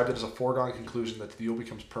have described it as a foregone conclusion that the deal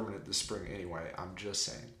becomes permanent this spring anyway, I'm just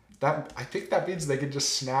saying. I think that means they could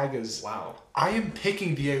just snag as... Wow. I am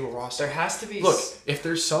picking Diego Rossi. There has to be... Look, if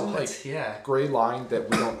there's some gray line that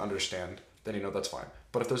we don't understand, then that's fine.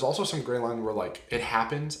 But if there's also some gray line where it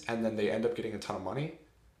happens and then they end up getting a ton of money,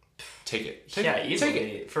 take it. Easily. Take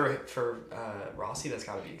it. For Rossi, that's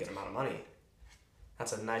got to be a good amount of money.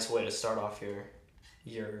 That's a nice way to start off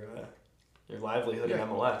your livelihood in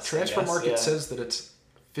MLS. Transfer market says that it's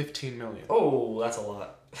 $15 million. Oh, that's a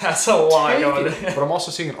lot. That's a lot going. But I'm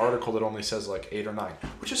also seeing an article that only says 8 or 9,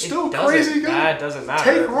 which is still crazy good. That doesn't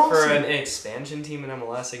matter. Take Rossi. For an expansion team in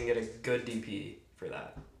MLS, they can get a good DP for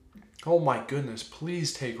that. Oh my goodness!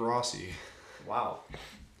 Please take Rossi. Wow.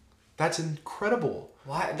 That's incredible.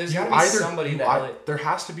 Why? There's got to be somebody there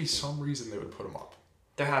has to be some reason they would put him up.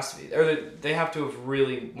 There has to be. Or they have to have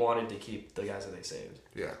really wanted to keep the guys that they saved.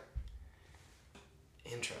 Yeah.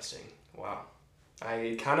 Interesting. Wow.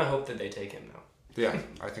 I kind of hope that they take him now. Yeah,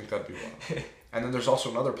 I think that'd be wild. And then there's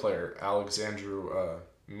also another player, Alexandru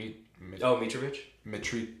Mitrovic?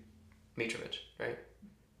 Mitrovic, right?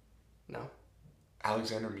 No?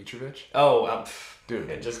 Alexander Mitrovic? Oh, dude.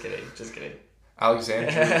 Yeah, just kidding.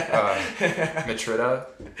 Alexandru Mitrita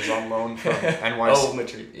is on loan from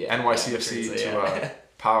NYCFC to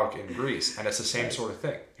PAOK in Greece, and it's the same sort of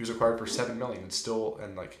thing. He was acquired for $7 million,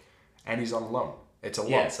 and he's on loan. It's a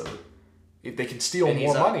loan. Yeah, so they can steal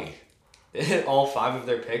more money. All 5 of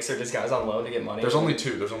their picks are just guys on loan to get money. There's only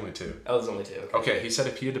 2. Oh, there's only 2. Okay, he said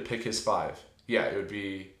if he had to pick his 5, it would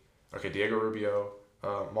be Diego Rubio,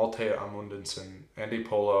 Malte Amundsen, Andy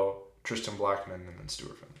Polo, Tristan Blackman, and then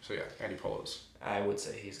Stuart Finn. So yeah, Andy Polo's. I would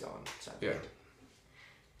say he's gone. Sadly. Yeah.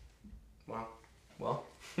 Wow. Well.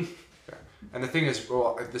 Yeah. And the thing is,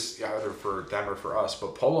 this either for them or for us,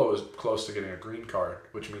 but Polo is close to getting a green card,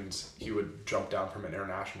 which means he would jump down from an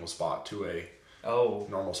international spot to a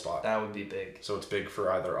normal spot. That would be big. So it's big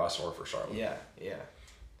for either us or for Charlotte. Yeah.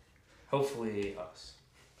 Hopefully us.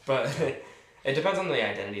 But it depends on the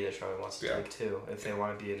identity that Charlotte wants to take, too. If they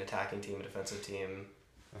want to be an attacking team, a defensive team.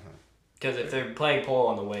 Because if they're playing pole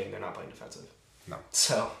on the wing, they're not playing defensive. No.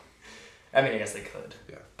 So, I mean, I guess they could.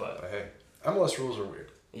 Yeah. But hey, MLS rules are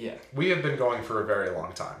weird. Yeah. We have been going for a very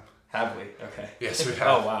long time. Have we? Okay. Yes, we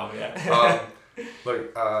have. Oh, wow, yeah.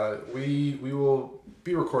 We will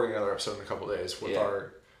be recording another episode in a couple of days with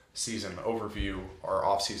our season overview, our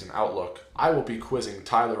off-season outlook. I will be quizzing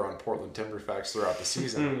Tyler on Portland Timber facts throughout the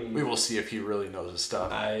season. We will see if he really knows his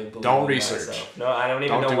stuff. Don't research. Myself. No, I don't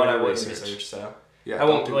even know what I would research. So yeah, I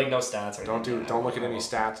won't no stats or anything. Don't look at any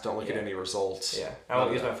stats. Don't look at any results. Yeah, I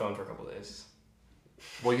won't use my phone for a couple of days.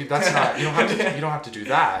 Well, that's not. You don't have to. You don't have to do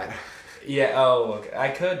that. Yeah. Oh, okay. I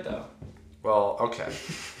could though. Well, okay.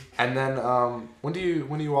 And then when do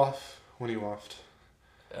you off? When are you off?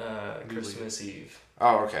 Christmas Eve.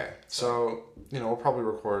 Oh, okay. So, we'll probably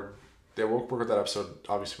record... Yeah, we'll record that episode,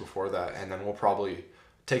 obviously, before that. And then we'll probably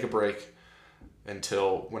take a break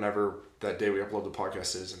until whenever that day we upload the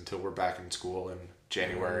podcast is, until we're back in school in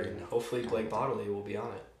January. And hopefully Blake Bodley will be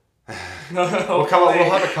on it. We'll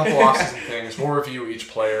have a couple off-season things. We'll review each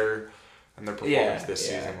player and their performance this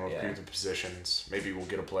season. We'll review the positions. Maybe we'll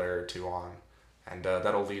get a player or two on. And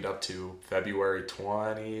that'll lead up to February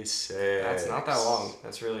 26th. That's not that long.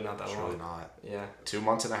 That's really not that long. It's really not. Yeah. 2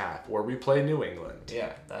 months and a half, where we play New England.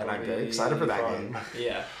 Yeah. And I'm very excited for that game.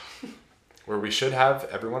 Yeah. Where we should have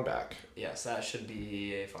everyone back. Yes, that should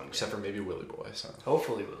be a fun game. Except for maybe Willie Boy. So.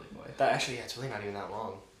 Hopefully Willie Boy. That actually, it's really not even that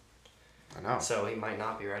long. I know. So he might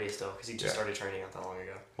not be ready still, because he just started training not that long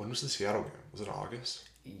ago. When was the Seattle game? Was it August?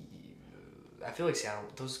 I feel like Seattle,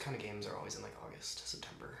 those kind of games are always in like August,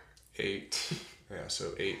 September. 8. Yeah,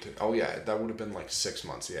 so 8. Oh, yeah, that would have been like 6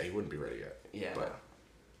 months. Yeah, he wouldn't be ready yet. Yeah. But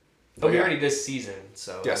he'll be ready this season,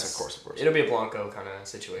 so... Yes, of course. It'll be a Blanco kind of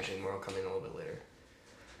situation where he'll come in a little bit later.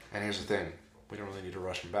 And here's the thing. We don't really need to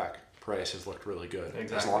rush him back. Price has looked really good.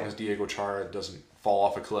 Exactly. As long as Diego Chara doesn't fall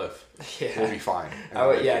off a cliff, we'll be fine.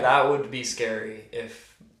 That would be scary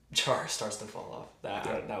if Chara starts to fall off.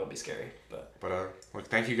 That would be scary. But look,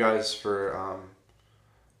 thank you guys for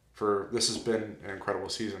this has been an incredible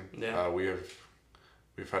season. Yeah.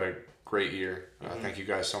 We've had a great year. Thank you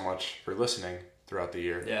guys so much for listening throughout the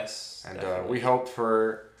year. Yes. And we hope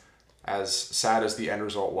for, as sad as the end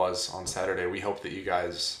result was on Saturday, we hope that you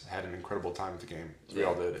guys had an incredible time at the game, as we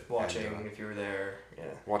all did. Watching, if you were there. Yeah.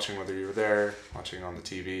 Watching whether you were there, watching on the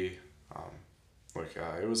TV.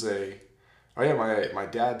 It was a... Oh yeah, my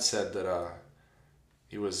dad said that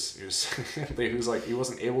he was he was like, he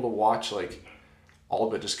wasn't able to watch like all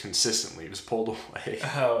of it just consistently. He was pulled away.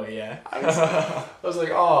 Oh yeah. I was like,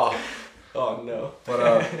 oh no.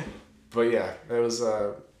 But yeah, it was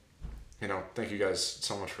thank you guys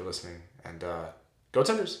so much for listening, and go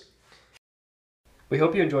Timbers. We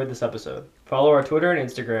hope you enjoyed this episode. Follow our Twitter and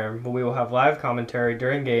Instagram, where we will have live commentary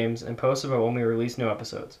during games and posts about when we release new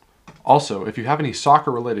episodes. Also, if you have any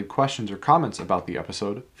soccer-related questions or comments about the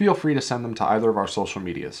episode, feel free to send them to either of our social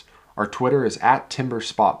medias. Our Twitter is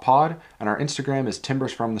 @TimbersSpotPod, and our Instagram is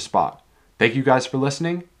TimbersFromTheSpot. Thank you guys for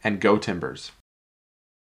listening, and go Timbers!